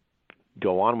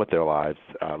go on with their lives,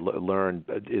 learn,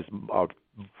 is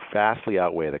vastly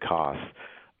outweigh the costs.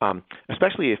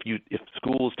 Especially if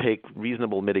schools take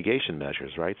reasonable mitigation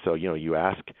measures, right? So you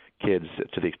ask kids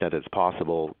to the extent it's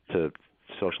possible to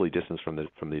socially distance from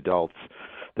the adults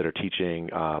that are teaching.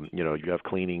 You have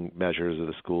cleaning measures of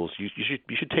the schools. You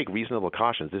should take reasonable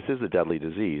cautions. This is a deadly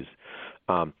disease,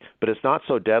 but it's not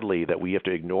so deadly that we have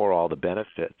to ignore all the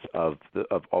benefits of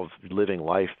living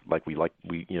life like we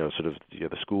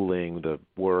the schooling, the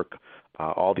work,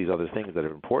 all these other things that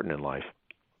are important in life.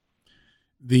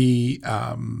 The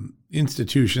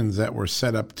institutions that were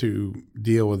set up to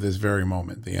deal with this very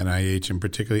moment, the NIH and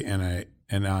particularly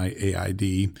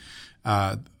NIAID,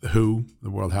 WHO, the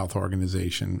World Health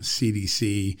Organization,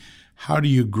 CDC. How do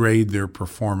you grade their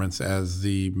performance as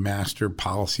the master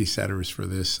policy setters for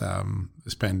this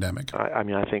pandemic? I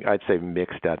think I'd say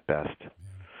mixed at best.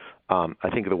 I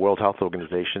think the World Health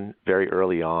Organization very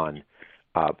early on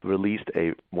released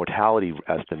a mortality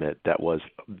estimate that was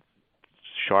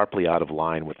sharply out of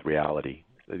line with reality.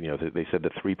 They said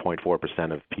that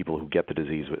 3.4% of people who get the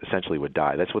disease essentially would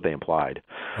die. That's what they implied,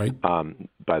 right,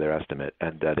 by their estimate,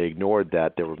 and they ignored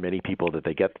that there were many people that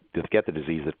get the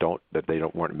disease that they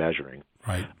weren't measuring,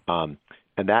 right,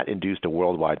 and that induced a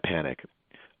worldwide panic.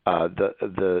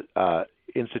 The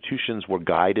institutions were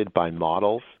guided by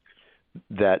models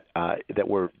that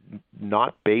were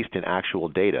not based in actual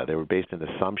data. They were based in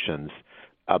assumptions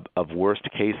of worst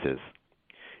cases.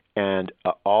 And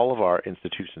all of our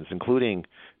institutions, including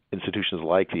institutions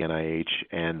like the NIH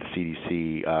and the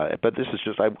CDC, but this is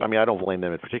just, I don't blame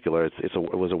them in particular. It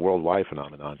was a worldwide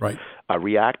phenomenon. Right.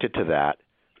 Reacted to that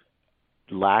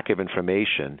lack of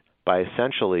information by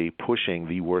essentially pushing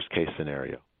the worst case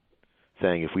scenario,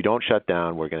 saying if we don't shut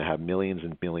down, we're going to have millions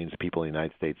and millions of people in the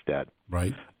United States dead.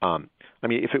 Right.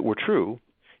 If it were true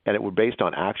and it were based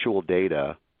on actual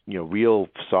data, real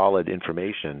solid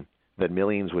information, that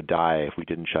millions would die if we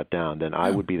didn't shut down, then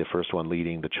I would be the first one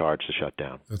leading the charge to shut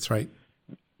down. That's right.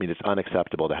 It's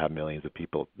unacceptable to have millions of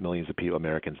people,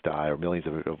 Americans die, or millions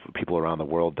of people around the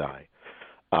world die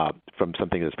from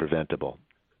something that's preventable.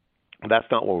 That's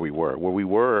not where we were. Where we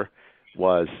were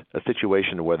was a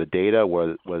situation where the data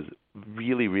was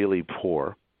really, really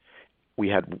poor. We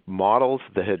had models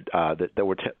that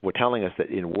were telling us that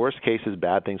in worst cases,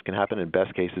 bad things can happen. In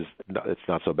best cases, it's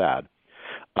not so bad.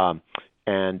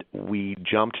 And we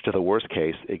jumped to the worst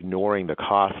case, ignoring the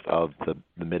cost of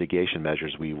the mitigation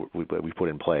measures we put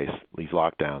in place, these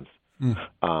lockdowns, to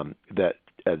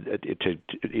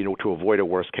avoid a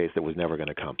worst case that was never going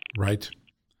to come. Right.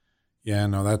 Yeah,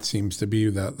 no, that seems to be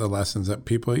the lessons that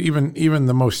people, even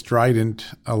the most strident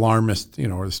alarmist,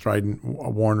 or the strident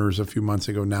warners a few months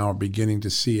ago now are beginning to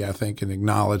see, I think, and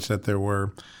acknowledge that there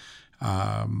were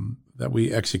that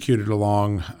we executed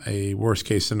along a worst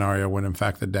case scenario when in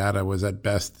fact the data was at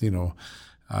best,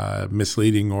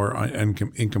 misleading or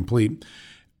incomplete.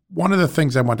 One of the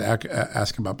things I want to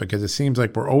ask about, because it seems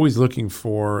like we're always looking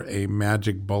for a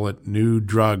magic bullet, new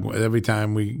drug every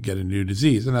time we get a new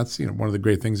disease. And that's, one of the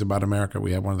great things about America.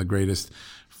 We have one of the greatest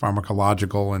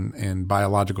pharmacological and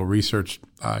biological research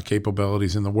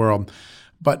capabilities in the world.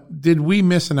 But did we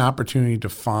miss an opportunity to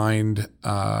find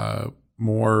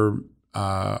more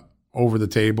over the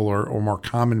table or more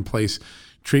commonplace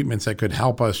treatments that could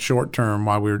help us short term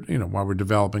while we're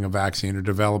developing a vaccine or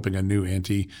developing a new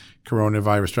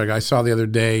anti-coronavirus drug? I saw the other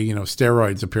day,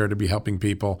 steroids appear to be helping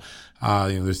people.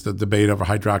 There's the debate over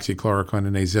hydroxychloroquine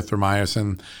and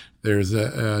azithromycin. There's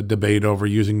a debate over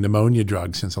using pneumonia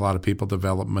drugs, since a lot of people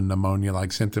develop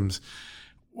pneumonia-like symptoms.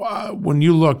 When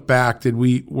you look back,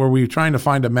 were we trying to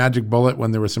find a magic bullet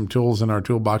when there were some tools in our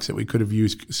toolbox that we could have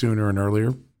used sooner and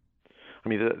earlier?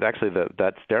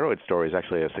 That steroid story is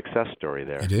actually a success story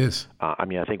there. It is. I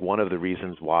think one of the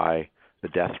reasons why the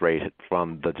death rate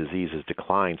from the disease has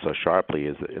declined so sharply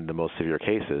is in the most severe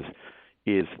cases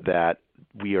is that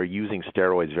we are using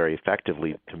steroids very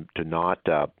effectively to not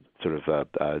to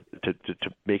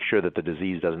make sure that the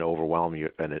disease doesn't overwhelm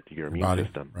your immune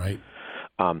system. Right.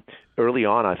 Early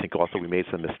on, I think also we made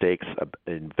some mistakes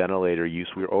in ventilator use.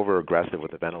 We were over-aggressive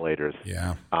with the ventilators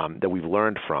that we've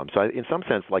learned from. So in some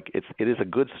sense, it is a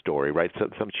good story, right? So,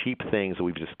 some cheap things that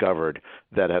we've discovered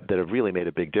that have really made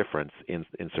a big difference in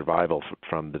survival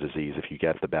from the disease if you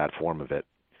get the bad form of it.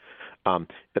 At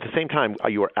the same time,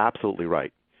 you are absolutely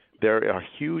right. There are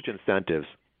huge incentives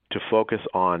to focus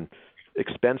on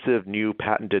expensive new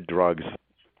patented drugs.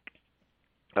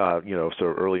 So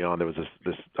early on there was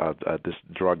this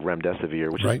drug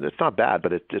remdesivir, which is it's not bad,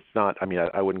 but it's not.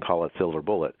 I wouldn't call it silver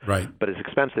bullet. Right. But it's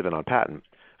expensive and on patent,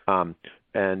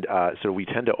 so we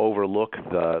tend to overlook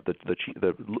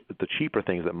the cheaper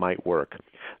things that might work.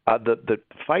 The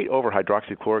fight over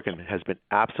hydroxychloroquine has been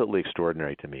absolutely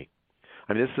extraordinary to me.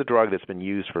 This is a drug that's been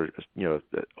used for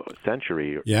a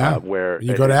century. Yeah. Where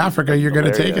you go to Africa, you're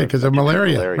going to take it because of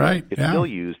malaria. Right. It's still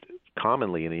used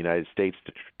commonly in the United States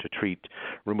to treat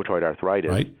rheumatoid arthritis.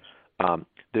 Right.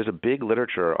 There's a big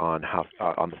literature on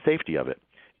the safety of it,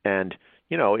 and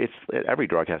every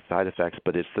drug has side effects,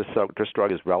 but this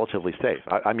drug is relatively safe.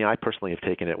 I personally have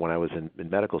taken it when I was in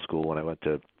medical school when I went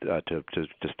to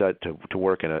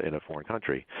work in a foreign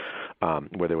country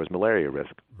where there was malaria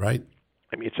risk. Right.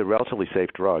 I mean, it's a relatively safe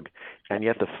drug, and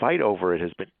yet the fight over it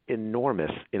has been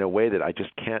enormous in a way that I just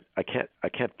can't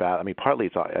fathom. I mean, partly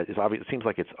it's obvious. It seems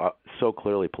like it's so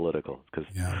clearly political because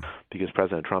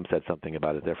President Trump said something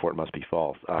about it, therefore it must be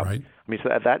false. Right. I mean, so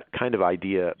that kind of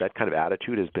idea, that kind of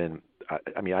attitude has been.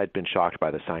 I mean, I'd been shocked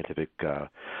by the scientific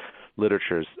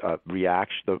literature's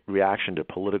reaction to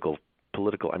political.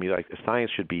 I mean, like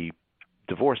science should be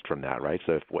divorced from that, right?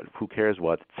 So who cares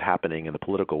what's happening in the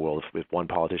political world if one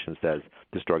politician says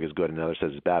this drug is good and another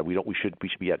says it's bad? We should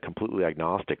be completely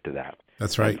agnostic to that.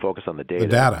 That's right. And focus on the data.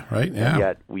 The data, right? Yeah. And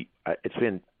yet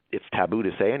it's taboo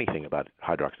to say anything about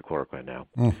hydroxychloroquine now.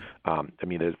 I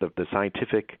mean, there's the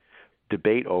scientific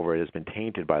debate over it has been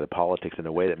tainted by the politics in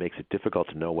a way that makes it difficult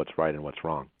to know what's right and what's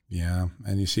wrong. Yeah,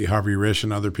 and you see Harvey Risch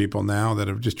and other people now that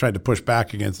have just tried to push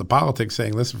back against the politics,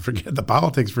 saying, listen, forget the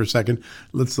politics for a second.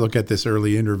 Let's look at this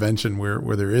early intervention where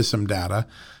there is some data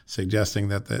suggesting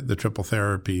that the triple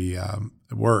therapy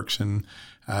works, and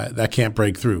that can't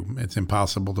break through. It's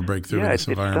impossible to break through in this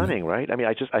environment. It's stunning, right? I mean,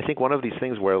 I think one of these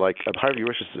things where, like, Harvey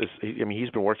Risch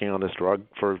he's been working on this drug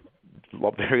for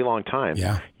a very long time.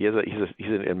 Yeah, he's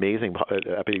an amazing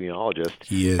epidemiologist.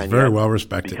 He is very well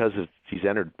respected because his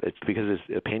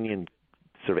opinion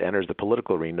sort of enters the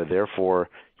political arena. Therefore,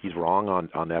 he's wrong on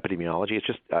epidemiology. It's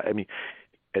just, I mean,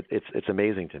 it's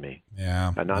amazing to me.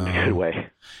 Yeah, not in a good way.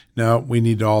 No, we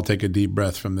need to all take a deep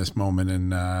breath from this moment,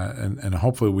 and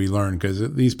hopefully we learn,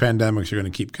 because these pandemics are going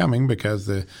to keep coming because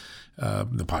the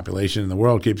population in the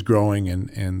world keeps growing,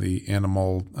 and the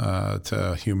animal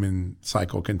to human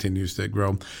cycle continues to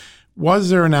grow. Was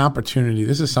there an opportunity?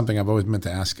 This is something I've always meant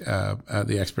to ask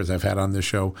the experts I've had on this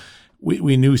show.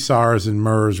 We knew SARS and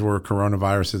MERS were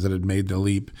coronaviruses that had made the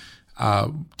leap.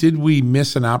 Did we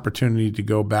miss an opportunity to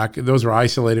go back? Those were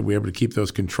isolated. We were able to keep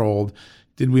those controlled.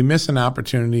 Did we miss an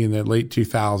opportunity in the late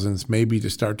 2000s maybe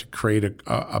to start to create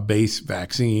a base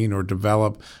vaccine or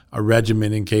develop a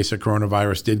regimen in case a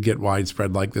coronavirus did get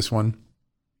widespread like this one?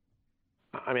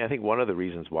 I mean, I think one of the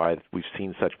reasons why we've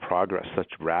seen such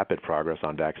rapid progress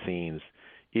on vaccines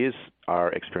is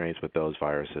our experience with those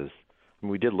viruses. I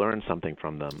mean, we did learn something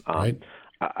from them. Right.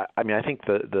 I mean, I think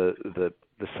the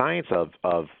science of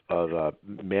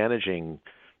managing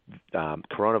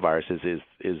coronaviruses is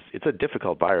it's a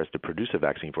difficult virus to produce a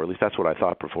vaccine for. At least that's what I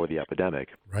thought before the epidemic.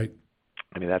 Right.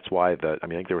 I mean, that's why I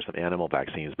think there were some animal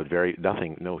vaccines, but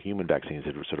no human vaccines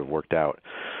had sort of worked out.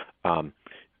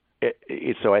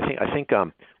 So I think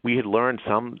we had learned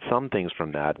some things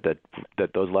from that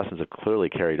those lessons have clearly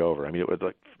carried over. I mean, it was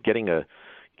like getting a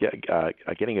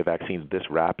vaccine this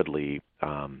rapidly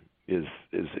is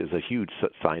a huge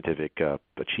scientific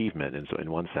achievement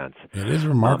in one sense. It is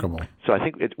remarkable. So I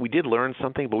think we did learn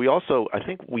something, but we also, I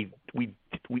think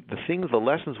the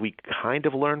lessons we kind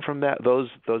of learned from those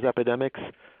epidemics,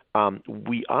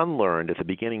 we unlearned at the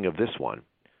beginning of this one,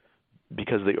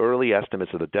 because the early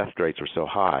estimates of the death rates were so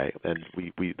high, and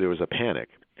there was a panic.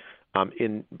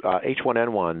 In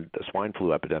H1N1, the swine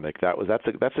flu epidemic,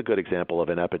 that's a good example of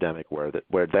an epidemic where the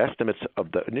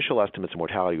initial estimates of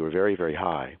mortality were very, very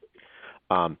high.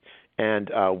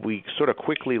 And we sort of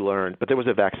quickly learned, but there was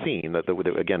a vaccine that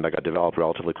got developed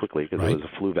relatively quickly, because Right. it was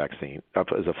a flu vaccine.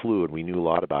 It was a flu, and we knew a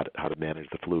lot about how to manage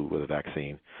the flu with a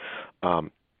vaccine.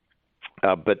 But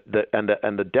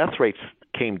the death rates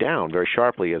came down very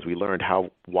sharply as we learned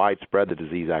how widespread the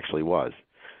disease actually was.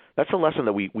 That's a lesson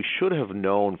that we should have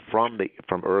known from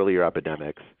earlier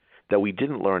epidemics that we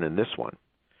didn't learn in this one.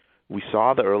 We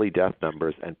saw the early death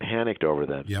numbers and panicked over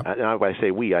them. Yep. And when I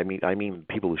say we, I mean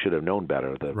people who should have known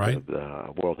better. The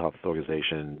World Health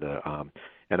Organization, the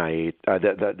NIH,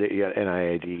 the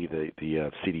NIAID,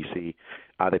 the CDC.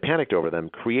 They panicked over them,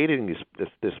 creating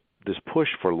this push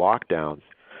for lockdowns,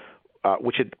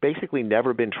 which had basically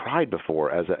never been tried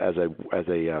before as a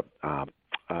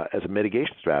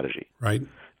mitigation strategy. Right.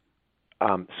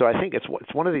 So I think it's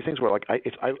one of these things where, like,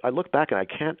 I look back and I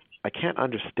can't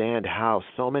understand how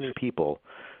so many people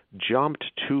jumped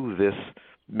to this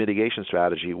mitigation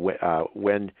strategy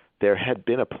when there had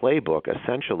been a playbook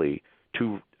essentially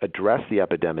to address the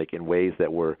epidemic in ways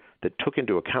that took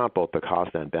into account both the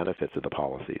cost and benefits of the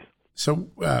policies. So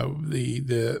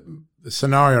the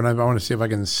scenario, and I want to see if I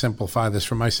can simplify this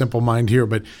from my simple mind here,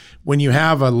 but when you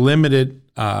have a limited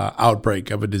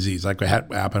outbreak of a disease, like what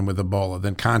happened with Ebola,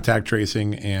 then contact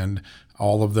tracing and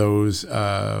all of those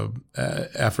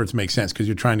efforts make sense because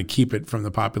you're trying to keep it from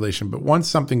the population. But once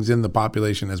something's in the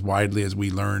population as widely as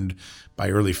we learned by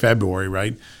early February,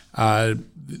 right,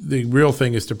 the real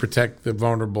thing is to protect the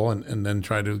vulnerable and then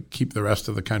try to keep the rest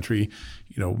of the country,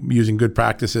 using good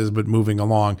practices but moving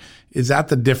along. Is that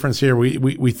the difference here?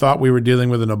 We thought we were dealing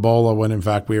with an Ebola when in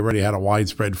fact we already had a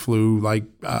widespread flu-like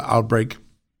outbreak.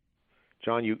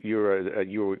 John, you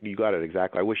got it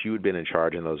exactly. I wish you had been in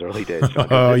charge in those early days, John.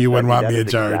 Oh, you wouldn't want me in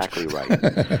charge. Exactly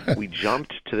right. We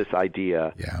jumped to this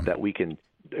idea that we can,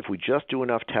 if we just do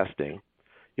enough testing,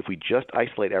 if we just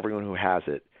isolate everyone who has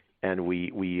it, and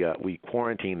we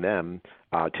quarantine them,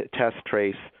 test,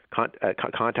 trace,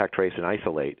 contact trace, and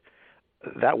isolate,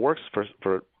 that works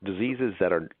for diseases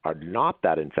that are not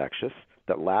that infectious,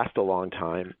 that last a long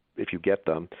time if you get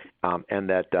them,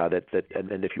 and and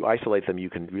if you isolate them, you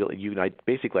can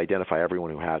basically identify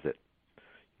everyone who has it,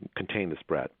 contain the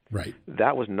spread. Right.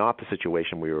 That was not the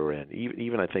situation we were in.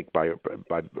 Even I think by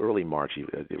early March,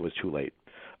 it was too late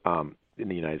in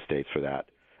the United States for that.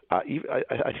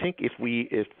 I think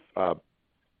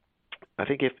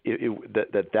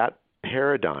that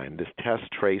paradigm, this test,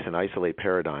 trace, and isolate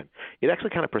paradigm, it actually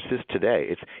kind of persists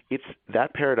today. It's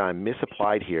that paradigm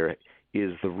misapplied here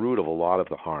is the root of a lot of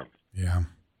the harm. Yeah.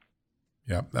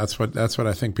 Yeah, that's what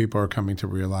I think people are coming to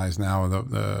realize now.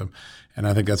 And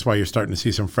I think that's why you're starting to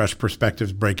see some fresh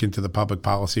perspectives break into the public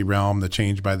policy realm. The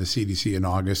change by the CDC in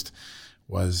August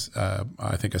was,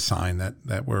 I think, a sign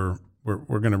that we're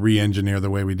going to re-engineer the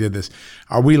way we did this.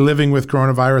 Are we living with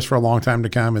coronavirus for a long time to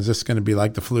come? Is this going to be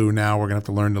like the flu now? We're going to have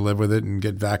to learn to live with it and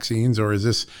get vaccines, or is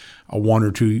this a 1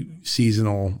 or 2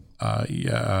 seasonal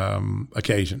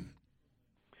occasion?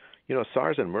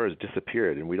 SARS and MERS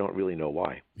disappeared, and we don't really know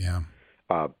why. Yeah.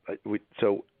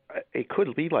 So it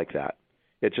could be like that.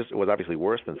 It was obviously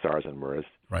worse than SARS and MERS.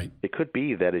 Right. It could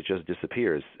be that it just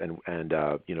disappears, and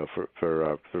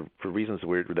for reasons that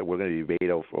we're going to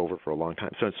debate over for a long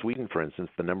time. So in Sweden, for instance,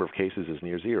 the number of cases is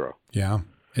near zero. Yeah.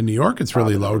 In New York, it's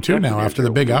really low too now after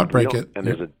the big outbreak.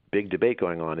 There's a big debate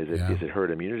going on. Is it herd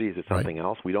immunity? Is it something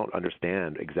else? We don't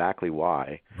understand exactly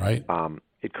why. Right.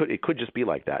 It could just be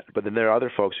like that. But then there are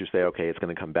other folks who say, okay, it's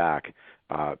going to come back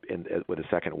with a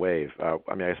second wave. I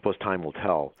suppose time will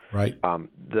tell. Right.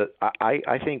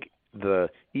 I think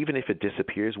even if it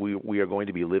disappears, we are going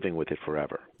to be living with it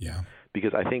forever. Yeah.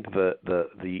 Because I think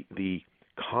the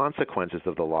consequences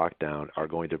of the lockdown are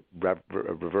going to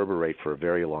reverberate for a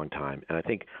very long time. And I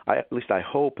think, at least I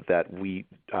hope that we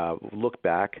look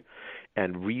back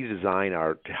and redesign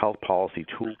our health policy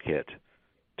toolkit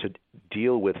to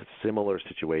deal with similar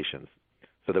situations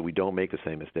so that we don't make the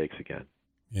same mistakes again.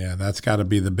 Yeah, that's got to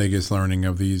be the biggest learning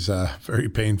of these very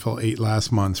painful 8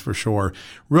 last months for sure.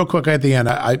 Real quick at the end,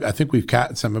 I think we've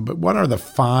got some, but what are the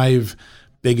 5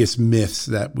 biggest myths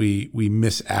that we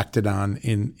misacted on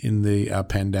in the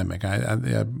pandemic?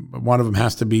 One of them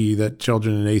has to be that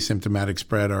children in asymptomatic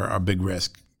spread are a big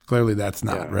risk. Clearly, that's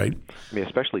not right. I mean,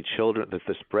 especially children.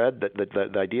 The spread,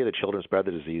 the idea that children spread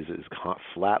the disease is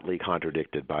flatly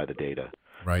contradicted by the data.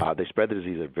 Right. They spread the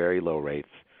disease at very low rates,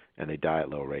 and they die at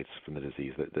low rates from the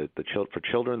disease. For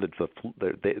children,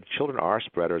 children are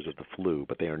spreaders of the flu,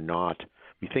 but they are not.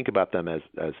 We think about them as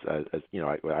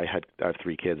I have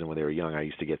 3 kids, and when they were young, I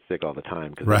used to get sick all the time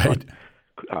because right.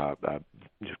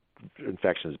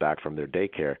 Infections back from their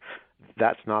daycare.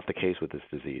 That's not the case with this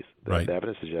disease. The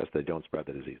evidence suggests they don't spread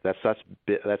the disease. That's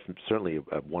certainly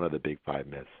one of the big 5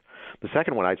 myths. The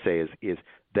second one I'd say is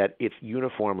that it's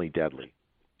uniformly deadly.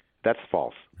 That's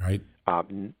false. Right.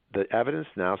 The evidence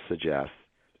now suggests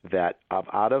that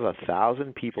out of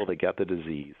 1,000 people that get the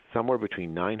disease, somewhere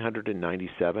between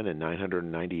 997 and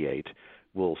 998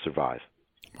 will survive.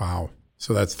 Wow.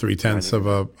 So that's 3/10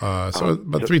 of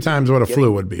but 3 times what a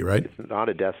flu would be, right? It's not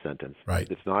a death sentence. Right.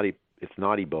 It's not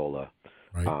Ebola.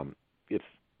 Right.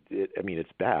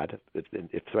 It's bad.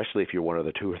 Especially if you're one of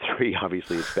the 2 or 3.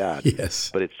 Obviously, it's bad.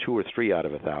 Yes. But it's 2 or 3 out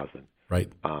of 1,000.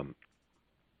 Right.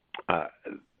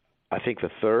 I think the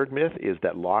third myth is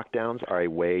that lockdowns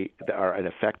are an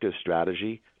effective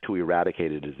strategy to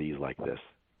eradicate a disease like this.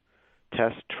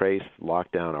 Test, trace,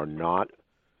 lockdown are not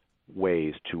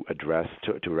ways to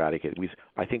eradicate.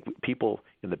 I think people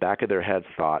in the back of their heads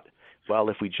thought, well,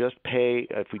 if we just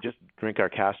drink our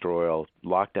castor oil,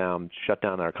 lock down, shut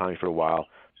down our economy for a while,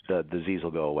 the disease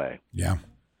will go away. Yeah,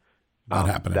 not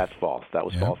happening. That's false. That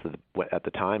was false at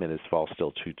the time, and is false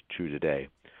still true today.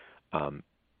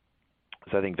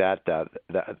 So I think that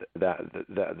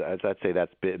I'd say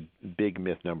that's big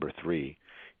myth number 3.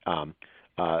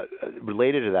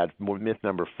 Related to that, myth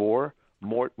number 4,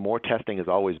 more testing is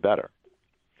always better.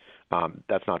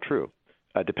 That's not true.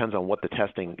 It depends on what the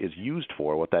testing is used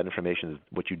for, what that information is,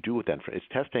 what you do with that information.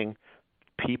 It's testing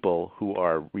people who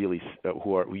are really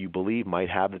who you believe might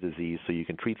have the disease, so you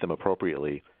can treat them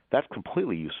appropriately. That's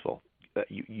completely useful.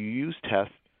 You use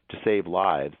tests to save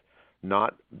lives,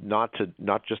 not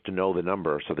just to know the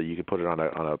number so that you can put it on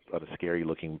a scary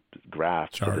looking graph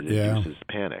so that it induces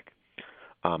panic.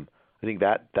 I think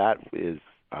that is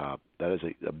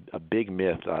a big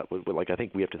myth. I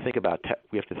think we have to think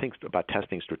about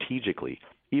testing strategically.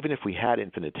 Even if we had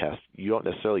infinite tests, you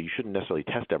shouldn't necessarily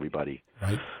test everybody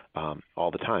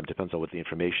all the time. It depends on what the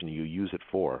information you use it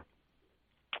for.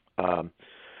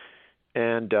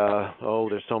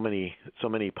 There's so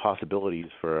many possibilities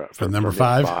for number myth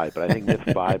 5. But I think myth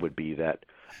 5 would be that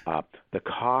the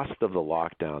cost of the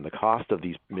lockdown, the cost of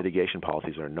these mitigation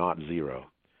policies are not zero.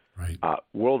 Right.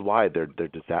 Worldwide, they're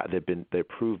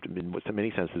proved in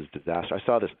many senses disaster. I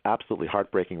saw this absolutely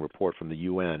heartbreaking report from the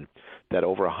UN that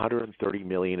over 130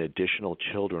 million additional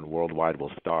children worldwide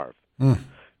will starve.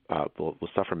 Will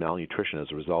suffer malnutrition as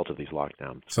a result of these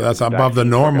lockdowns. So that's above the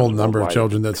normal number of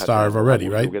children that starve already,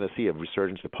 right? We're going to see a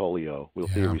resurgence of polio. We'll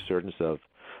see a resurgence of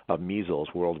measles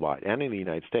worldwide, and in the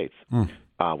United States.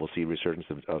 We'll see a resurgence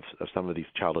of some of these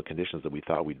childhood conditions that we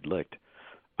thought we'd licked.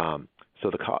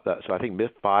 So I think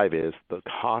myth 5 is the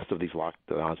cost of these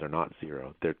lockdowns are not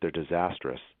zero. They're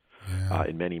disastrous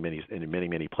in many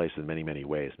places, in many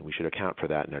ways, and we should account for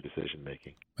that in our decision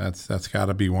making. That's got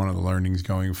to be one of the learnings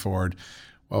going forward.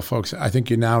 Well, folks, I think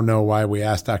you now know why we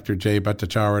asked Dr. Jay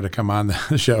Bhattacharya to come on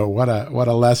the show. What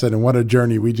a lesson and what a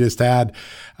journey we just had.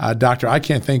 Doctor, I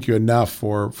can't thank you enough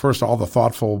for, first, all the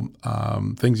thoughtful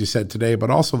things you said today, but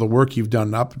also the work you've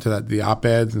done up to that, the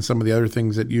op-eds and some of the other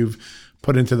things that you've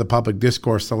put into the public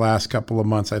discourse the last couple of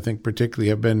months, I think particularly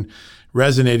have been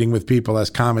resonating with people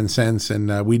as common sense.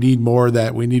 And we need more of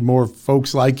that. We need more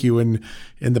folks like you in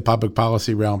the public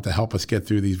policy realm to help us get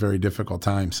through these very difficult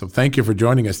times. So thank you for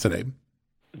joining us today.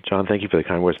 John, thank you for the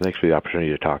kind words. Thanks for the opportunity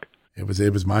to talk. It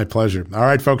was my pleasure. All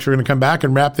right, folks, we're going to come back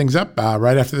and wrap things up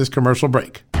right after this commercial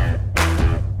break.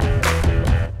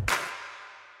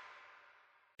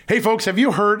 Hey, folks, have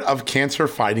you heard of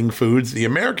cancer-fighting foods? The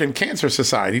American Cancer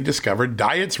Society discovered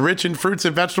diets rich in fruits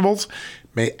and vegetables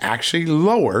may actually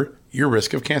lower your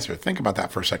risk of cancer. Think about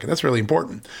that for a second. That's really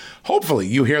important. Hopefully,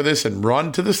 you hear this and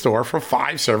run to the store for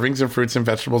 5 servings of fruits and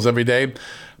vegetables every day.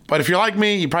 But if you're like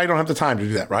me, you probably don't have the time to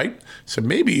do that, right? So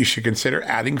maybe you should consider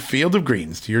adding Field of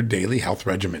Greens to your daily health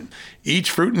regimen. Each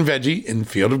fruit and veggie in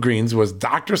Field of Greens was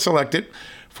doctor selected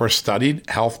for studied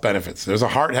health benefits. There's a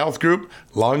heart health group,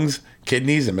 lungs,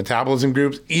 kidneys, and metabolism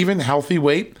groups, even healthy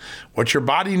weight. What your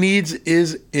body needs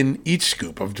is in each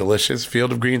scoop of delicious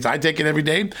Field of Greens. I take it every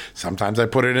day. Sometimes I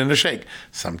put it in a shake.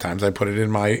 Sometimes I put it in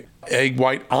my egg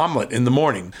white omelet in the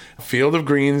morning. Field of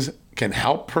Greens can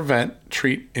help prevent,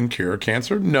 treat, and cure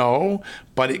cancer? No,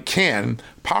 but it can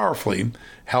powerfully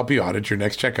help you out at your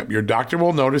next checkup. Your doctor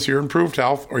will notice your improved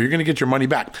health, or you're going to get your money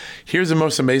back. Here's the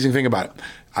most amazing thing about it.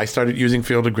 I started using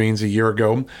Field of Greens a year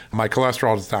ago. My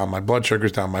cholesterol is down, my blood sugar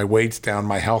is down, my weight's down,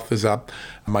 my health is up,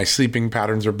 my sleeping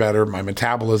patterns are better, my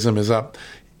metabolism is up.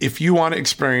 If you want to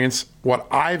experience what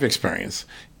I've experienced,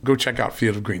 go check out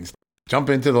Field of Greens. Jump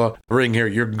into the ring here.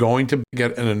 You're going to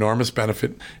get an enormous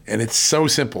benefit. And it's so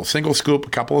simple. Single scoop, a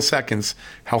couple of seconds,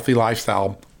 healthy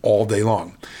lifestyle all day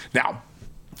long. Now,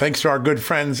 thanks to our good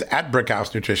friends at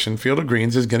Brickhouse Nutrition, Field of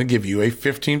Greens is going to give you a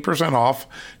 15% off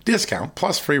discount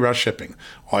plus free rush shipping.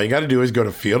 All you got to do is go to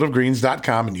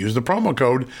fieldofgreens.com and use the promo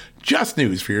code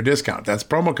JUSTNEWS for your discount. That's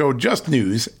promo code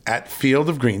JUSTNEWS at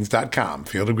fieldofgreens.com.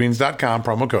 Fieldofgreens.com,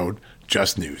 promo code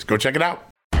JUSTNEWS. Go check it out.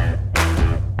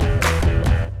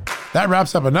 That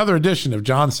wraps up another edition of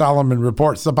John Solomon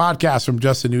Reports, the podcast from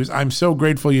Just the News. I'm so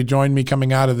grateful you joined me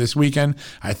coming out of this weekend.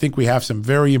 I think we have some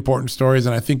very important stories,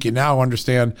 and I think you now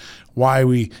understand why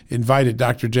we invited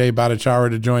Dr. Jay Bhattacharya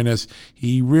to join us.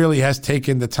 He really has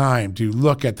taken the time to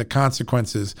look at the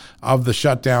consequences of the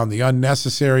shutdown, the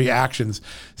unnecessary actions,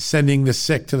 sending the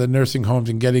sick to the nursing homes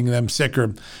and getting them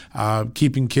sicker,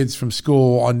 keeping kids from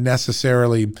school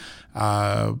unnecessarily,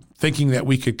 thinking that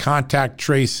we could contact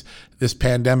trace this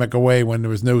pandemic away when there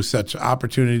was no such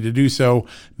opportunity to do so,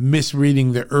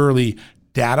 misreading the early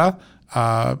data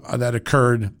that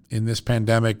occurred in this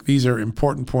pandemic. These are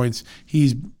important points.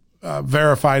 He's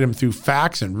verified them through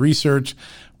facts and research,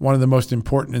 one of the most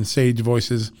important and sage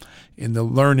voices in the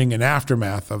learning and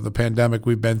aftermath of the pandemic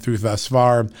we've been through thus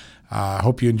far. I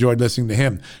hope you enjoyed listening to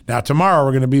him. Now, tomorrow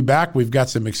we're going to be back. We've got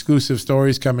some exclusive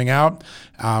stories coming out.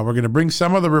 We're going to bring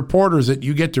some of the reporters that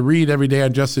you get to read every day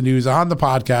on Just the News on the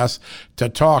podcast to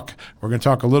talk. We're going to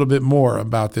talk a little bit more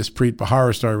about this Preet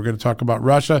Bharara story. We're going to talk about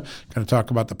Russia, going to talk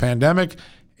about the pandemic,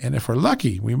 And if we're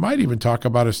lucky, we might even talk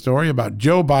about a story about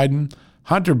Joe Biden,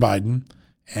 Hunter Biden,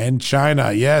 and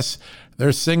China. Yes,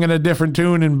 they're singing a different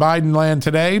tune in Biden land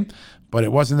today, but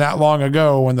it wasn't that long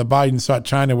ago when the Bidens thought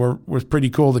China was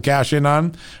pretty cool to cash in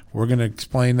on. We're going to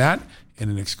explain that in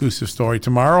an exclusive story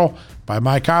tomorrow by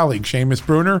my colleague, Seamus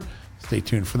Bruner. Stay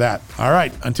tuned for that. All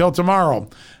right, until tomorrow,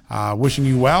 wishing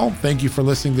you well. Thank you for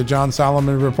listening to John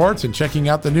Solomon Reports and checking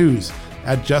out the news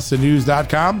at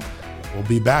justthenews.com. We'll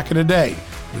be back in a day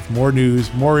with more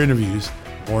news, more interviews,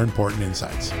 more important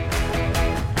insights.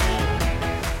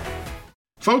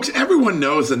 Folks, everyone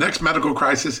knows the next medical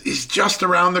crisis is just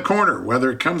around the corner, whether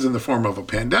it comes in the form of a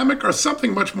pandemic or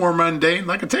something much more mundane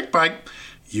like a tick bite.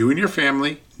 You and your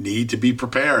family need to be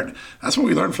prepared. That's what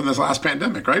we learned from this last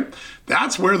pandemic, right?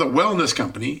 That's where the Wellness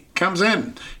Company comes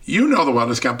in. You know the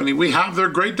Wellness Company. We have their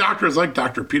great doctors like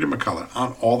Dr. Peter McCullough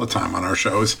on all the time on our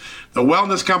shows. The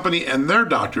Wellness Company and their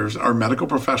doctors are medical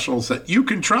professionals that you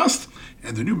can trust,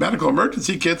 and the new medical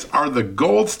emergency kits are the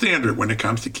gold standard when it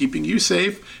comes to keeping you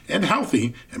safe and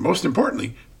healthy, and most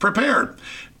importantly, prepared.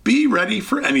 Be ready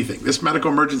for anything. This medical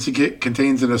emergency kit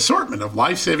contains an assortment of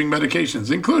life-saving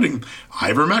medications, including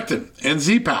ivermectin and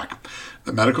Z-Pak.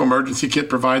 The medical emergency kit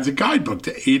provides a guidebook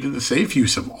to aid in the safe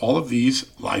use of all of these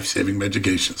life-saving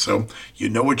medications, so you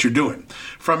know what you're doing.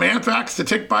 From anthrax to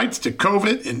tick bites to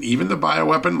COVID and even the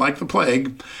bioweapon like the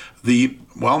plague, the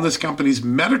Wellness Company's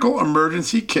medical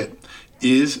emergency kit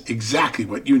is exactly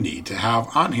what you need to have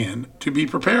on hand to be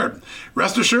prepared.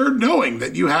 Rest assured knowing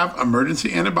that you have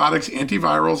emergency antibiotics,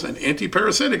 antivirals, and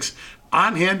antiparasitics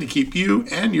on hand to keep you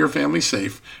and your family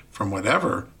safe from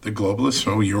whatever the globalists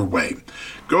throw your way.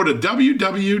 Go to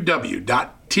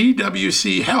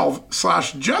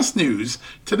www.twchealth/justnews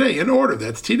today and order.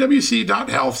 That's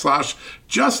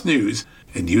twc.health/justnews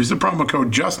and use the promo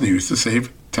code JUSTNEWS to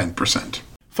save 10%.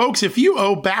 Folks, if you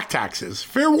owe back taxes,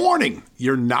 fair warning,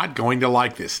 you're not going to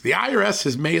like this. The IRS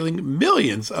is mailing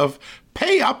millions of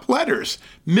pay-up letters.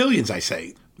 Millions, I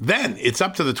say. Then it's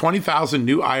up to the 20,000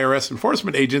 new IRS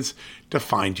enforcement agents to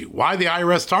find you. Why the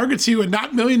IRS targets you and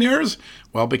not millionaires?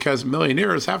 Well, because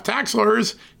millionaires have tax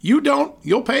lawyers. You don't,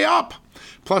 you'll pay up.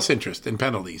 Plus interest and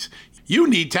penalties. You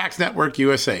need Tax Network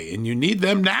USA, and you need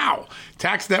them now.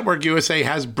 Tax Network USA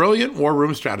has brilliant war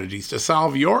room strategies to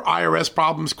solve your IRS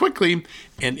problems quickly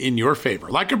and in your favor,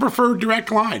 like a preferred direct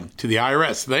line to the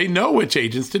IRS. They know which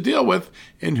agents to deal with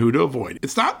and who to avoid.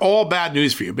 It's not all bad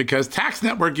news for you because Tax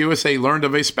Network USA learned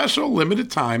of a special limited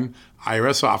time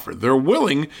IRS offer. They're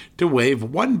willing to waive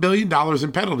 $1 billion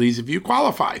in penalties if you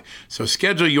qualify. So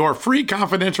schedule your free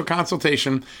confidential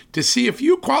consultation to see if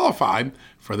you qualify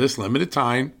for this limited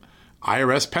time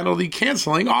IRS penalty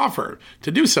canceling offer.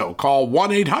 To do so, call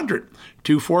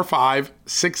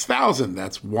 1-800-245-6000.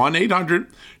 That's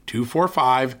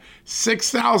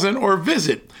 1-800-245-6000 or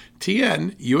visit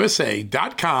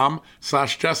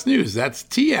tnusa.com/justnews. That's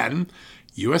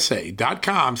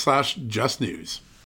tnusa.com/justnews.